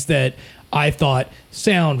things that I thought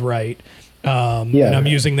sound right. And I'm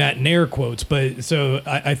using that in air quotes. But so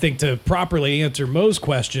I think to properly answer Mo's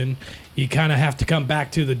question, you kind of have to come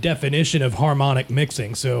back to the definition of harmonic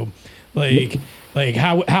mixing. So like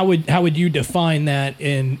how would you define that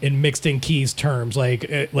in Mixed in Keys terms?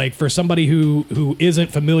 Like for somebody who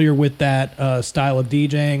isn't familiar with that style of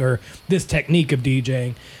DJing or this technique of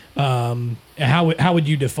DJing, how would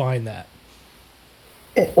you define that?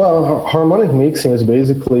 Well, harmonic mixing is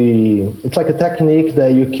basically, it's like a technique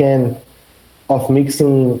that you can, of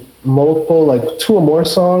mixing multiple, like 2 or more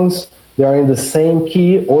songs, they are in the same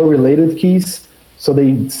key or related keys, so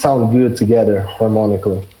they sound good together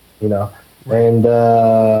harmonically, And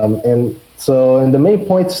the main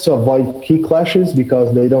point is to avoid key clashes,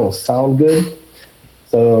 because they don't sound good.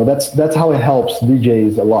 So that's how it helps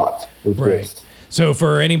DJs a lot with this. So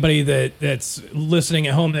for anybody that's listening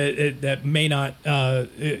at home that may not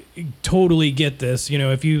totally get this,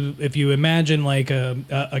 if you imagine like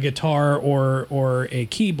a guitar or a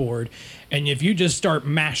keyboard, and if you just start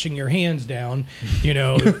mashing your hands down, in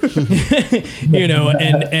a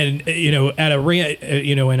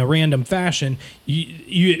random fashion,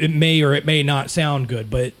 it may or it may not sound good,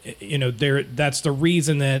 but that's the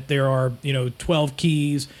reason that there are 12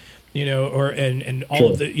 keys. And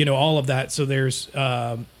all of the, all of that. So there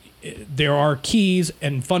are keys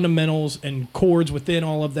and fundamentals and chords within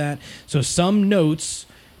all of that. So some notes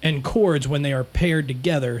and chords, when they are paired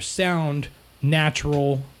together, sound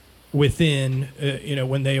natural within,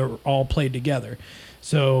 when they are all played together.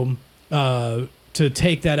 So to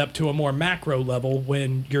take that up to a more macro level,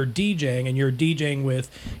 when you're DJing and you're DJing with,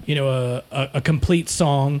 a complete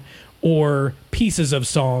song or pieces of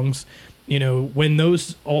songs, when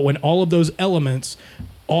all of those elements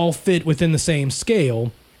all fit within the same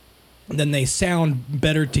scale, then they sound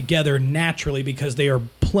better together naturally, because they are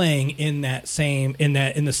playing in the same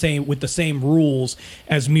with the same rules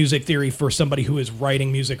as music theory for somebody who is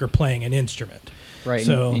writing music or playing an instrument. Right.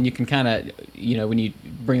 So, and you can kind of, when you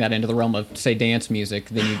bring that into the realm of, say, dance music,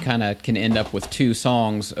 then you kind of can end up with 2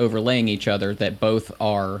 songs overlaying each other that both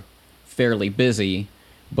are fairly busy,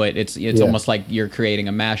 but it's almost like you're creating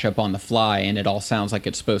a mashup on the fly, and it all sounds like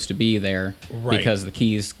it's supposed to be there because the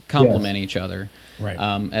keys complement each other. Right.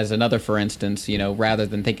 As another, for instance, rather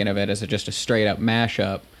than thinking of it as just a straight up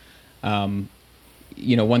mashup, one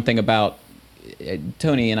thing about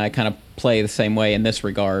Tony and I kind of play the same way in this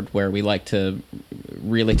regard, where we like to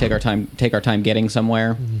really take our time getting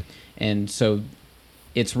somewhere, and so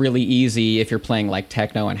it's really easy if you're playing like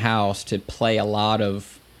techno and house to play a lot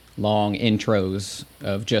of long intros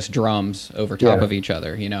of just drums over top of each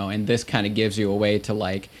other, and this kind of gives you a way to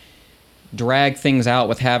like drag things out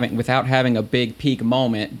without having a big peak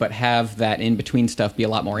moment, but have that in between stuff be a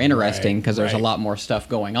lot more interesting because there's a lot more stuff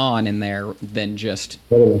going on in there than just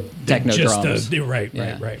techno drums. Right.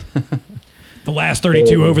 The last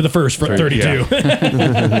 32 over the first 32.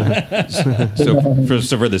 Yeah. So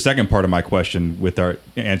for the second part of my question, with our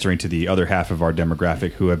answering to the other half of our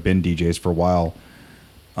demographic who have been DJs for a while,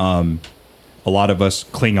 a lot of us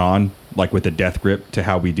cling on like with a death grip to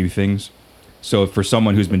how we do things. So for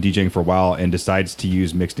someone who's been DJing for a while and decides to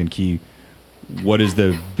use mixed in key, what is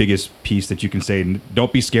the biggest piece that you can say?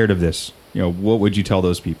 Don't be scared of this. What would you tell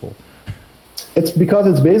those people? It's because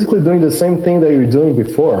it's basically doing the same thing that you're doing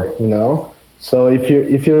before, So if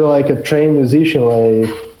you're like a trained musician,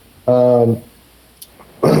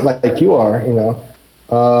 like you are,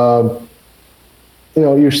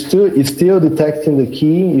 you're still detecting the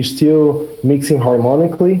key, you're still mixing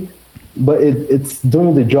harmonically, but it's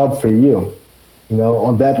doing the job for you,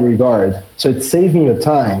 on that regard. So it's saving your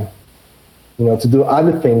time, to do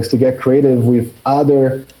other things, to get creative with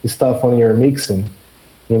other stuff on your mixing,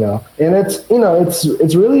 and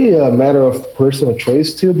it's really a matter of personal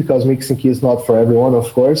choice too, because mixing key is not for everyone,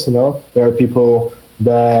 of course. There are people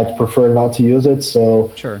that prefer not to use it.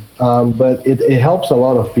 So sure, but it helps a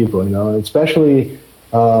lot of people, especially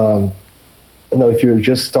if you're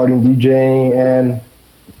just starting DJing, and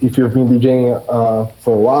if you've been DJing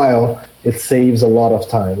for a while, it saves a lot of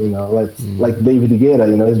time. Like David Guetta,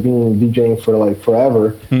 he's been DJing for like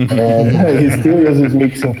forever, and he still uses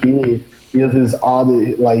mixing key. He uses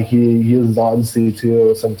he uses Odyssey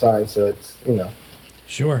too sometimes. So it's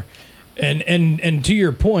Sure. And to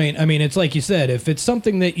your point, I mean, it's like you said, if it's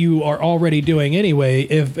something that you are already doing anyway,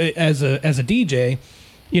 if as a DJ,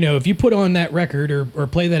 if you put on that record or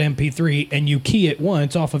play that MP3 and you key it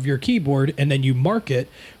once off of your keyboard and then you mark it,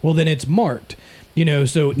 well, then it's marked.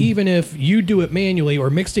 So even if you do it manually or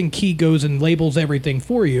mixed in key goes and labels everything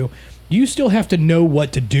for you, you still have to know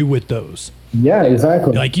what to do with those. Yeah,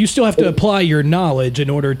 exactly. Like you still have to apply your knowledge in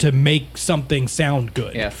order to make something sound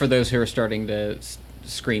good. Yeah, for those who are starting to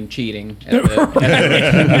scream cheating at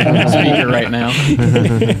the speaker right now.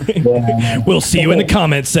 We'll see you in the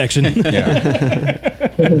comments section.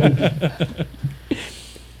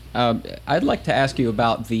 I'd like to ask you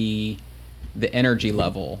about the energy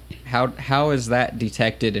level. How is that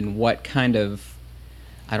detected, and what kind of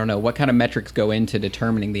metrics go into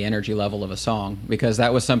determining the energy level of a song? Because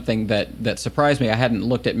that was something that surprised me. I hadn't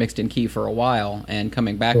looked at mixed in key for a while, and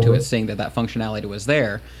coming back to it, seeing that functionality was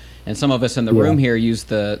there. And some of us in the room here use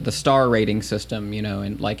the star rating system,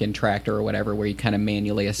 in Tractor or whatever, where you kind of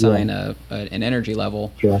manually assign an energy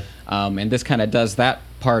level. Sure. And this kind of does that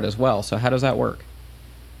part as well. So how does that work?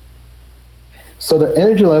 So the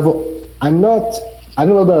energy level, I don't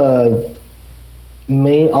know the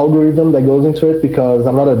main algorithm that goes into it, because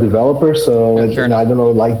I'm not a developer, so I don't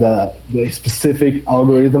know like the specific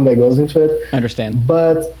algorithm that goes into it. I understand.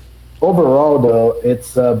 But overall, though,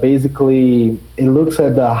 it's basically, it looks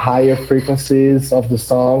at the higher frequencies of the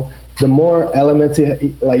song. The more elements,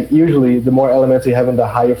 usually the more elements you have in the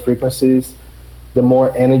higher frequencies, the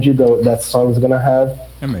more energy that song is going to have.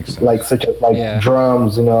 That makes sense. Like such as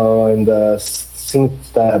drums, and the synth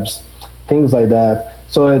stabs, things like that.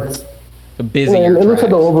 So it's a busier it looks at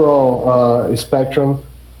the overall spectrum,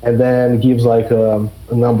 and then gives like a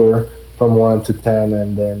number from 1 to 10,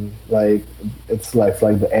 and then it's like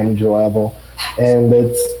the energy level. And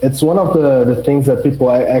it's one of the things that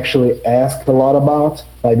people actually ask a lot about,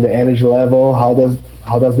 like the energy level. How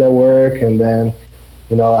does that work? And then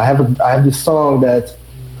I have this song that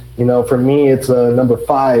for me it's a number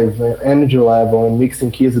 5 energy level, and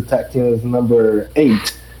mixing keys detecting is number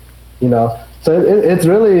 8. So it's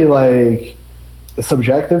really like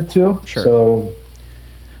subjective too. Sure. So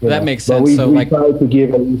that makes sense. We try to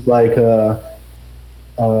give at least like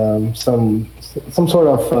some sort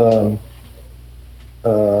of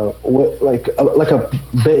like a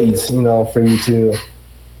base, for you to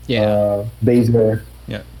base your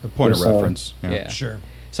a point of reference. Yeah, sure.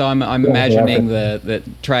 So I'm imagining the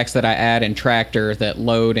tracks that I add in Tractor that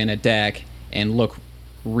load in a deck and look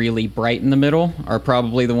really bright in the middle are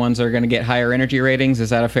probably the ones that are going to get higher energy ratings.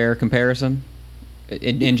 Is that a fair comparison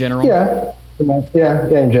in general? Yeah. Yeah,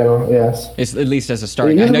 in general, yes. It's at least as a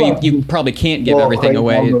start. I know you probably can't give everything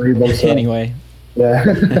away anyway. Yeah.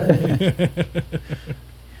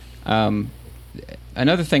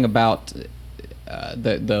 Another thing about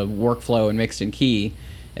the workflow in Mixed in Key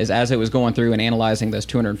is, as it was going through and analyzing those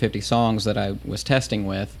 250 songs that I was testing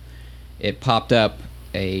with, it popped up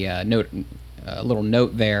a little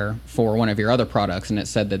note there for one of your other products, and it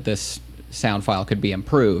said that this sound file could be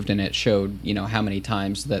improved, and it showed how many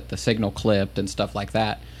times that the signal clipped and stuff like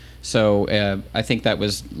that. So I think that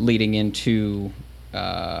was leading into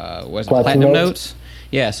was it Platinum Notes?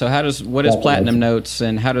 Yeah. So what is Platinum Notes,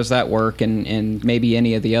 and how does that work, and maybe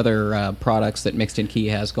any of the other products that Mixed in Key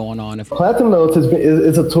has going on? Platinum Notes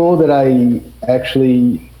is a tool that I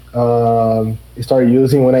actually started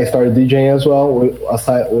using when I started DJing as well,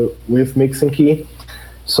 with Mixed in Key.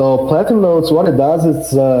 So Platinum Notes, what it does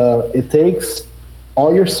is it takes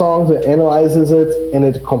all your songs, it analyzes it, and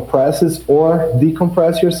it compresses or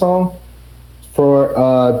decompresses your song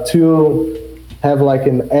to have like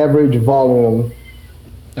an average volume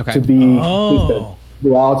to be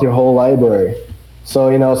throughout your whole library.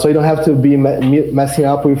 So so you don't have to be messing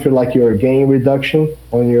up with your gain reduction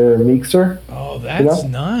on your mixer. Oh, that's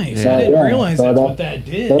nice. I didn't realize that's what that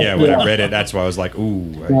did. Yeah, when I read it, that's why I was like,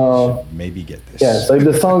 ooh, I should maybe get this. Yeah, so if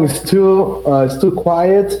the song is too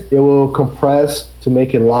quiet, it will compress to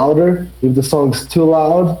make it louder. If the song is too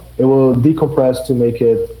loud, it will decompress to make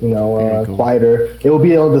it cool. Quieter. It will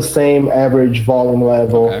be on the same average volume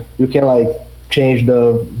level. Okay. You can change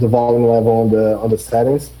the volume level on the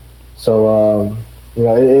settings. So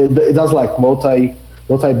it does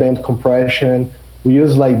multi-band compression. We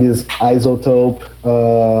use this isotope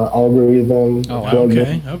algorithm. Oh, wow.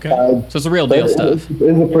 Okay. So it's the real deal stuff. It's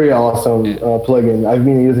a pretty awesome plugin. I've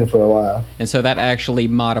been using for a while. And so that actually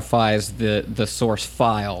modifies the source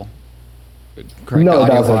file. Correct? No, it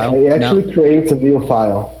doesn't. It actually creates a new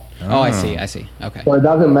file. Oh, I see. Okay. So it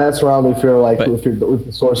doesn't mess around with with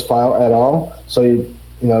the source file at all. So you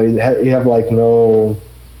have no.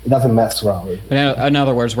 It doesn't mess around with it. But in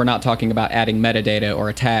other words, we're not talking about adding metadata or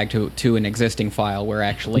a tag to an existing file. We're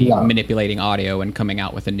actually manipulating audio and coming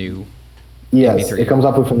out with a new. Yes, MP3. It comes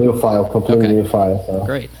up with a new file, completely new file. So.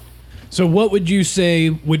 Great. So, what would you say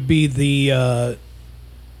would be the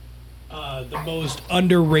most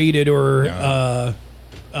underrated or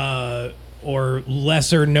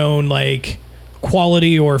lesser known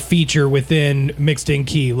quality or feature within Mixed in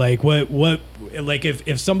Key?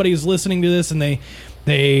 If somebody is listening to this and they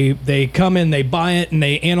come in, they buy it, and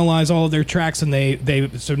they analyze all of their tracks, and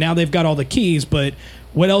so now they've got all the keys, but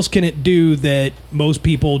what else can it do that most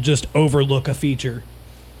people just overlook a feature?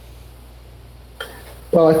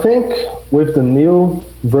 Well, I think with the new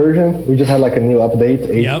version, we just had a new update,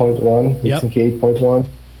 8.1, Mixed in Key 8.1.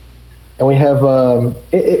 And we have,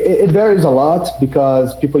 it varies a lot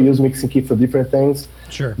because people use Mixed in Key for different things.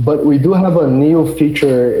 Sure. But we do have a new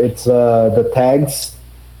feature. It's the tags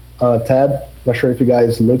tab. Not sure if you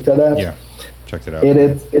guys looked at that. Yeah, checked it out.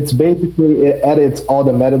 It's basically, it edits all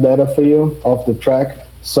the metadata for you of the track.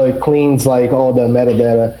 So it cleans all the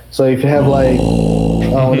metadata. So if you have a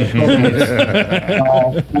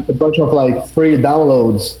bunch of free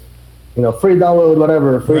downloads, free download,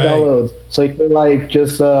 whatever, free downloads. So you can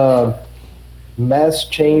just mass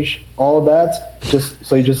change all that. You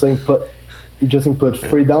just input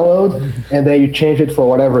free download, and then you change it for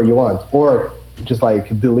whatever you want, or just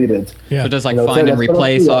delete it. Yeah. So it does find and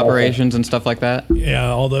replace operations and stuff like that. Yeah,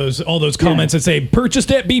 all those comments that say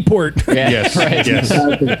purchased at Bport. Yeah. Yes, right. Yes.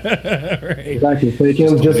 Exactly. Exactly. So you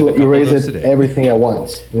can just erase everything at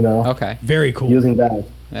once. Okay. Very cool. Using that.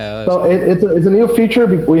 Yeah, so it's a new feature.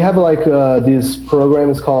 We have these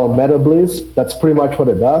programs called MetaBliss. That's pretty much what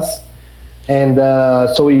it does. And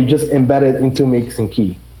so we just embed it into Mixed in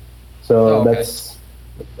Key. So that's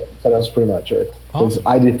pretty much it. Awesome.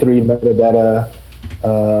 It's ID3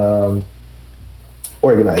 metadata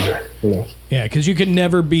organizer. Yeah, because you can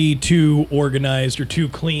never be too organized or too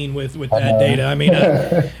clean with that data. I mean,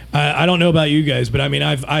 I don't know about you guys, but I mean,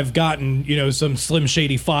 I've gotten some slim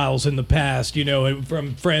shady files in the past,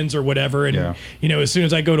 from friends or whatever, and as soon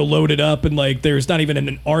as I go to load it up and there's not even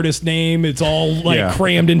an artist name, it's all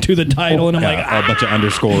crammed into the title, and I'm a bunch of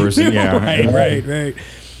underscores. And, right.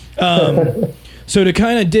 So to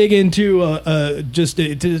kind of dig into just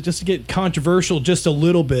to get controversial just a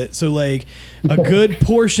little bit, so a good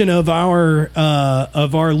portion of our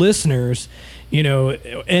listeners,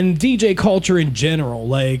 and DJ culture in general,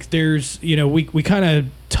 there's we kind of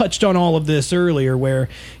touched on all of this earlier, where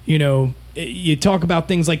you talk about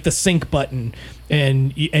things like the sync button,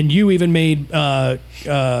 and you even made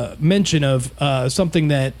mention of something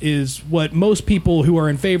that is what most people who are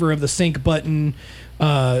in favor of the sync button,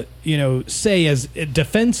 say as a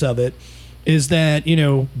defense of it, is that,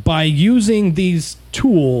 by using these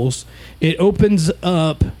tools, it opens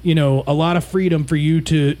up, a lot of freedom for you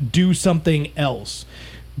to do something else.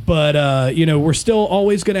 But, we're still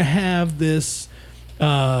always going to have this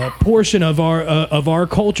portion of our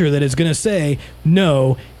culture that is going to say,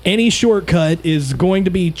 no, any shortcut is going to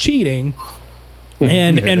be cheating.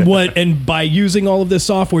 And by using all of this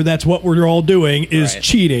software, that's what we're all doing is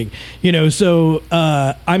cheating. So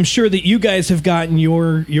I'm sure that you guys have gotten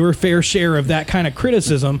your fair share of that kind of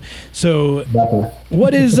criticism. So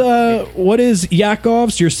what is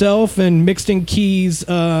Yakov's, yourself, and Mixed in Keys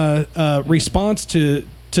response to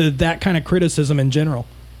that kind of criticism in general?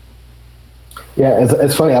 Yeah,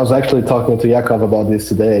 it's funny. I was actually talking to Yakov about this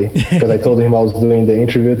today because I told him I was doing the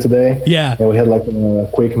interview today. Yeah. And we had like a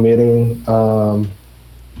quick meeting.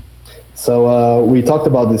 So we talked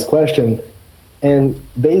about this question, and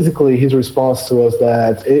basically his response to us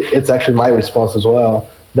that it's actually my response as well,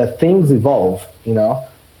 that things evolve,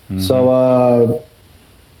 Mm-hmm. So,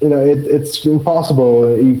 it's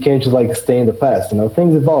impossible. You can't just like stay in the past,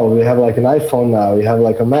 things evolve. We have like an iPhone now, we have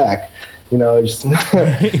like a Mac. It's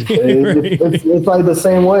like the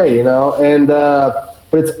same way, and but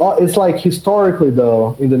it's like historically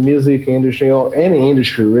though, in the music industry or any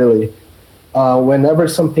industry really, whenever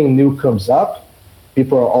something new comes up,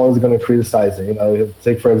 people are always going to criticize it.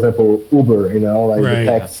 Take for example Uber, the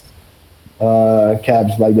taxi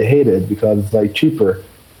cabs, like they hate it because it's like cheaper,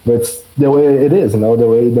 but it's the way it is, the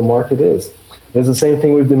way the market is. It's the same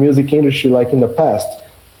thing with the music industry, like in the past.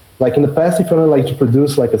 Like in the past, if you want like to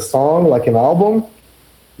produce like a song, like an album,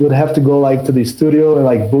 you would have to go like to the studio and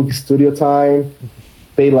like book studio time,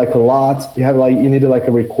 pay like a lot. You needed like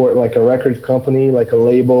a record company, like a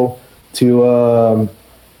label to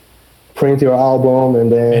print your album,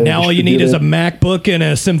 and then. And now all you need is a MacBook and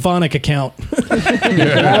a Symphonic account.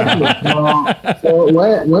 So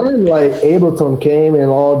when like Ableton came and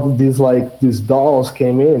all these DAWs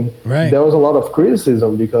came in, there was a lot of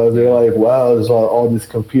criticism because they're like, wow, there's all this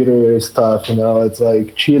computer stuff, it's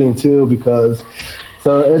like cheating too because.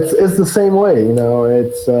 So it's the same way,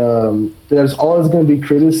 it's there's always going to be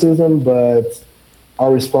criticism, but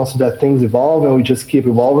our response is that things evolve and we just keep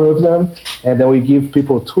evolving with them, and then we give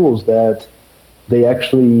people tools that they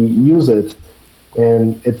actually use it,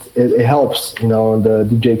 and it helps, in the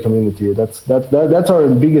DJ community. That's our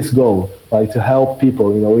biggest goal, like to help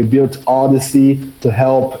people. We built Odyssey to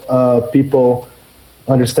help people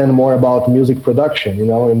understand more about music production,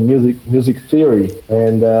 and music theory,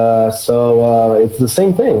 and so it's the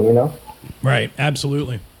same thing, Right,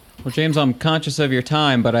 absolutely. Well, James, I'm conscious of your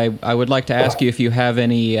time, but I would like to ask you if you have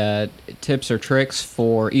any tips or tricks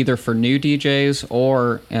for either for new DJs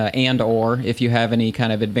or if you have any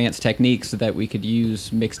kind of advanced techniques that we could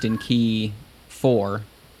use Mixed in Key for.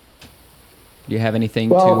 Do you have anything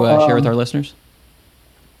to share with our listeners?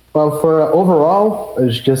 Well, for overall,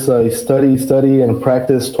 it's just study and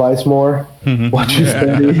practice twice more what you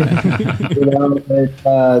study.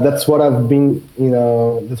 That's what I've been,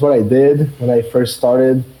 that's what I did when I first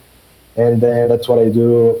started. And then that's what I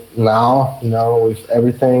do now, with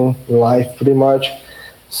everything in life pretty much.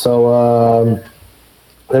 So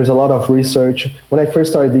there's a lot of research. When I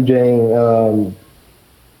first started DJing,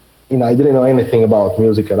 I didn't know anything about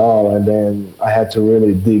music at all. And then I had to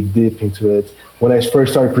really dig deep into it. When I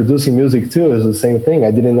first started producing music too, it was the same thing.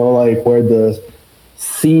 I didn't know like where the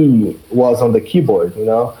C was on the keyboard,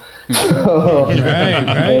 So,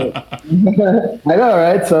 right. I know,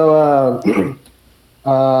 right? So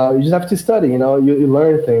you just have to study, you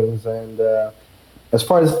learn things. And as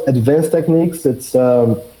far as advanced techniques, it's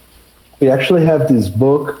we actually have this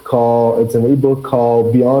book it's an ebook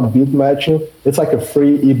called Beyond Beat Matching. It's like a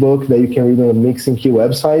free ebook that you can read on the Mixed in Key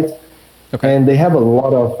website. Okay. And they have a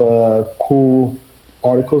lot of cool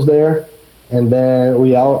articles there. And then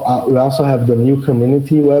we also have the new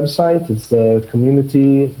community website. It's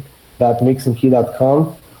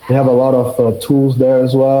community.mixandkey.com. We have a lot of tools there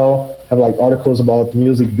as well. Have like articles about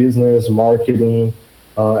music business, marketing,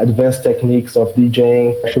 advanced techniques of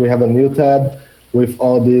DJing. Actually, we have a new tab with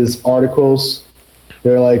all these articles.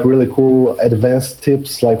 They're like really cool advanced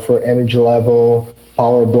tips, like for energy level,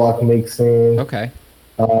 power block mixing. Okay.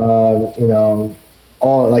 All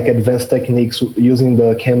like advanced techniques using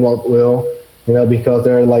the Camelot wheel, because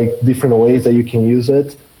there are like different ways that you can use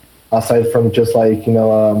it, aside from just like,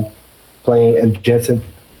 playing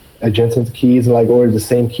adjacent keys, like, or the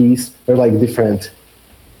same keys. They're like different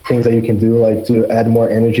things that you can do, like to add more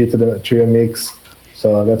energy to your mix.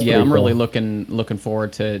 So that's I'm cool. really looking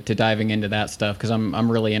forward to diving into that stuff, because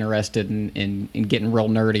I'm really interested in getting real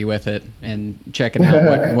nerdy with it and checking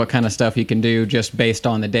out what kind of stuff you can do just based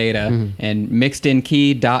on the data. And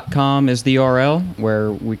mixedinkey.com is the URL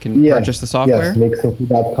where we can purchase the software. Yes,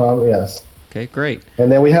 mixedinkey.com. Yes. Okay, great.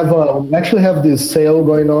 And then we actually have this sale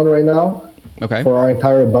going on right now. Okay. For our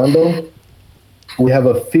entire bundle, we have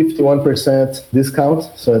a 51% discount,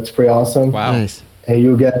 so it's pretty awesome. Wow. Nice. And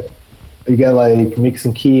you get like Mix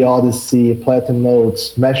and Key, Odyssey, Platinum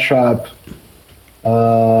Notes, Mashup,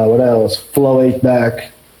 what else? Flow 8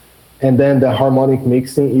 Deck, and then the harmonic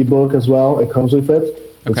mixing ebook as well. It comes with it.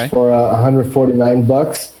 Okay. It's for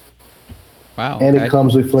 $149. Wow. And okay. it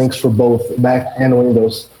comes with links for both Mac and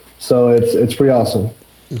Windows. So it's pretty awesome.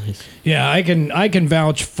 Nice. Yeah, I can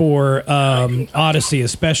vouch for Odyssey,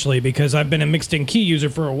 especially because I've been a mixed in key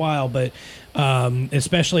user for a while, but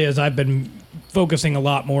especially as I've been focusing a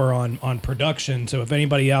lot more on production. So if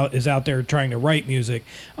anybody is out there trying to write music,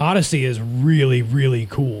 Odyssey is really, really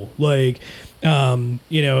cool. Like, not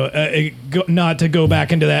to go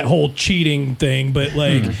back into that whole cheating thing, but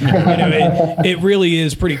like, it really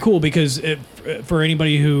is pretty cool because for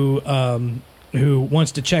anybody who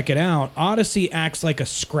wants to check it out, Odyssey acts like a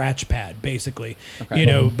scratch pad, basically.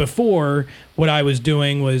 Okay. Before, what I was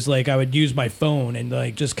doing was like I would use my phone and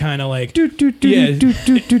like just kind of like exactly,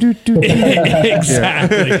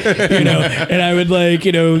 and I would like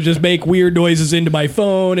just make weird noises into my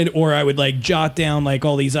phone, or I would like jot down like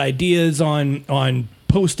all these ideas on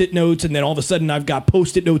Post-it notes, and then all of a sudden I've got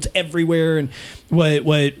Post-it notes everywhere. And what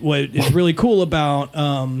is really cool about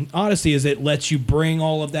Odyssey is it lets you bring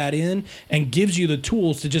all of that in and gives you the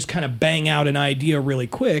tools to just kind of bang out an idea really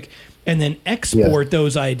quick and then export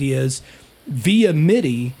those ideas via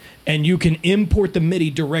MIDI, and you can import the MIDI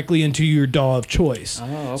directly into your DAW of choice.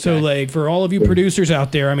 Oh, okay. So like for all of you producers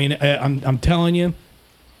out there, I mean, I'm telling you,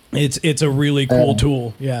 it's a really cool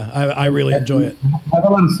tool. Yeah, I really enjoy it. I have a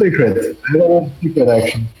lot of secret.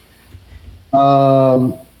 Actually.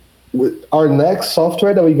 Our next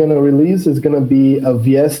software that we're going to release is going to be a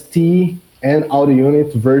VST and audio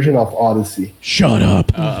unit version of Odyssey. Shut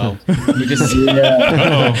up. Uh-oh. You just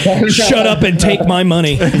Shut up and take my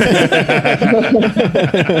money.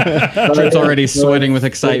 Trent's already sweating with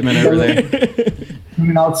excitement over there.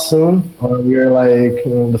 Coming out soon. We're like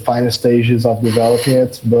in the final stages of developing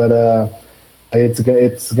it, but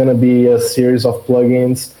it's gonna be a series of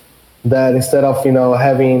plugins that instead of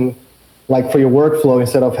having like for your workflow,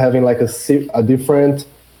 instead of having like a different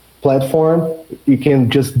platform, you can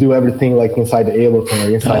just do everything like inside the Ableton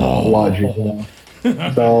or inside Logic.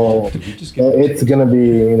 So it's gonna be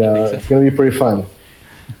it's gonna be pretty fun.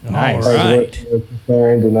 Nice. All right.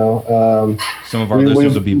 Some of our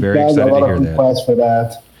listeners will be very excited to hear that. For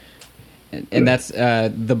that. And that's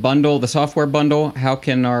the bundle, the software bundle. How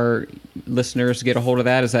can our listeners get a hold of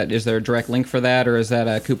that? Is there a direct link for that, or is that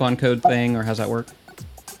a coupon code thing, or how's that work?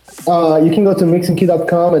 You can go to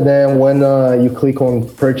mixandkey.com, and then when you click on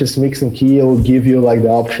purchase Mix and Key, it will give you like the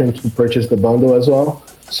option to purchase the bundle as well.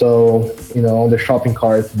 So, on the shopping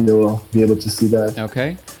cart, they'll be able to see that.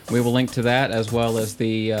 Okay. We will link to that as well as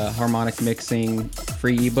the harmonic mixing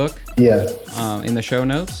free ebook in the show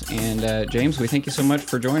notes. And James, we thank you so much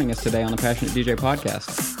for joining us today on the Passionate DJ podcast.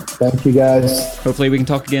 Thank you, guys. Hopefully we can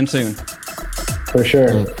talk again soon. For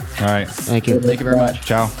sure. All right. Thank you. Thank you very much.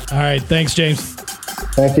 Ciao. All right. Thanks, James.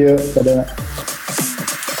 Thank you. Bye-bye.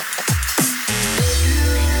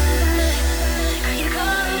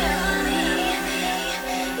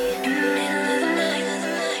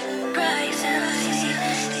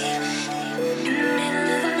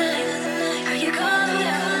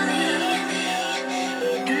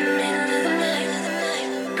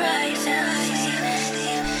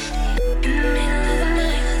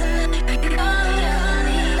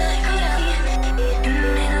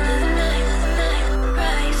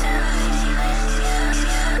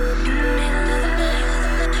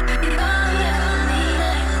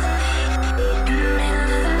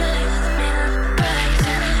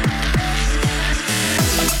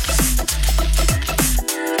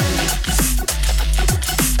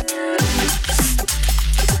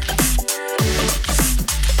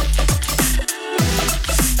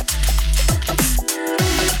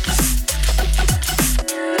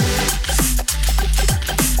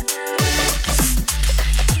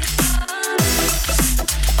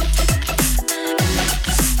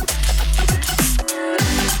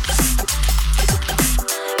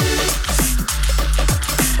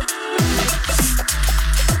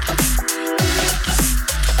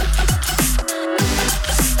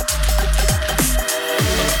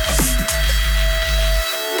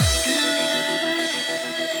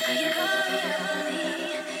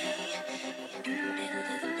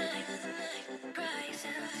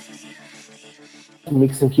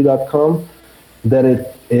 mixingkey.com. That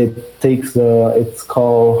it takes it's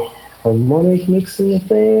called harmonic mixing, I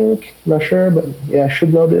think. Not sure, but yeah, I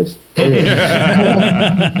should know this. Yeah.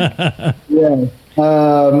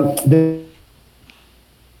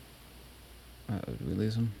 Did we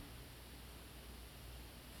lose him?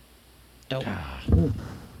 God,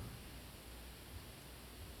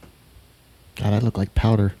 I look like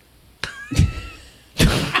powder.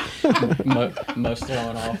 Most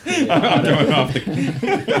throwing off. I'm throwing off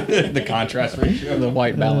the contrast ratio. The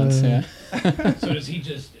white balance, yeah. So does he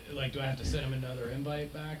just, like, do I have to send him another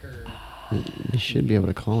invite back, or? You should be able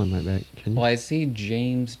to call him right back. Can you? Well, I see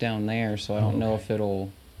James down there, so I don't know if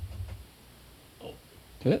it'll...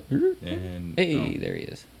 And, Hey, there he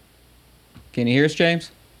is. Can you hear us,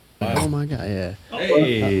 James? Oh my God! Yeah.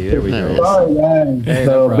 Hey, there we go. Sorry, guys. Hey,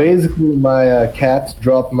 So no problem. basically, my cat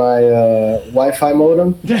dropped my Wi-Fi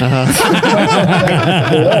modem. Yeah, so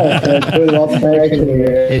I put it up there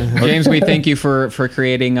actually. James, we thank you for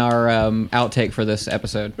creating our outtake for this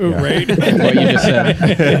episode. Right. What you just said.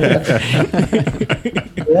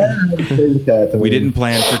 Yeah, crazy cat. We didn't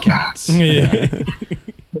plan for cats. Yeah.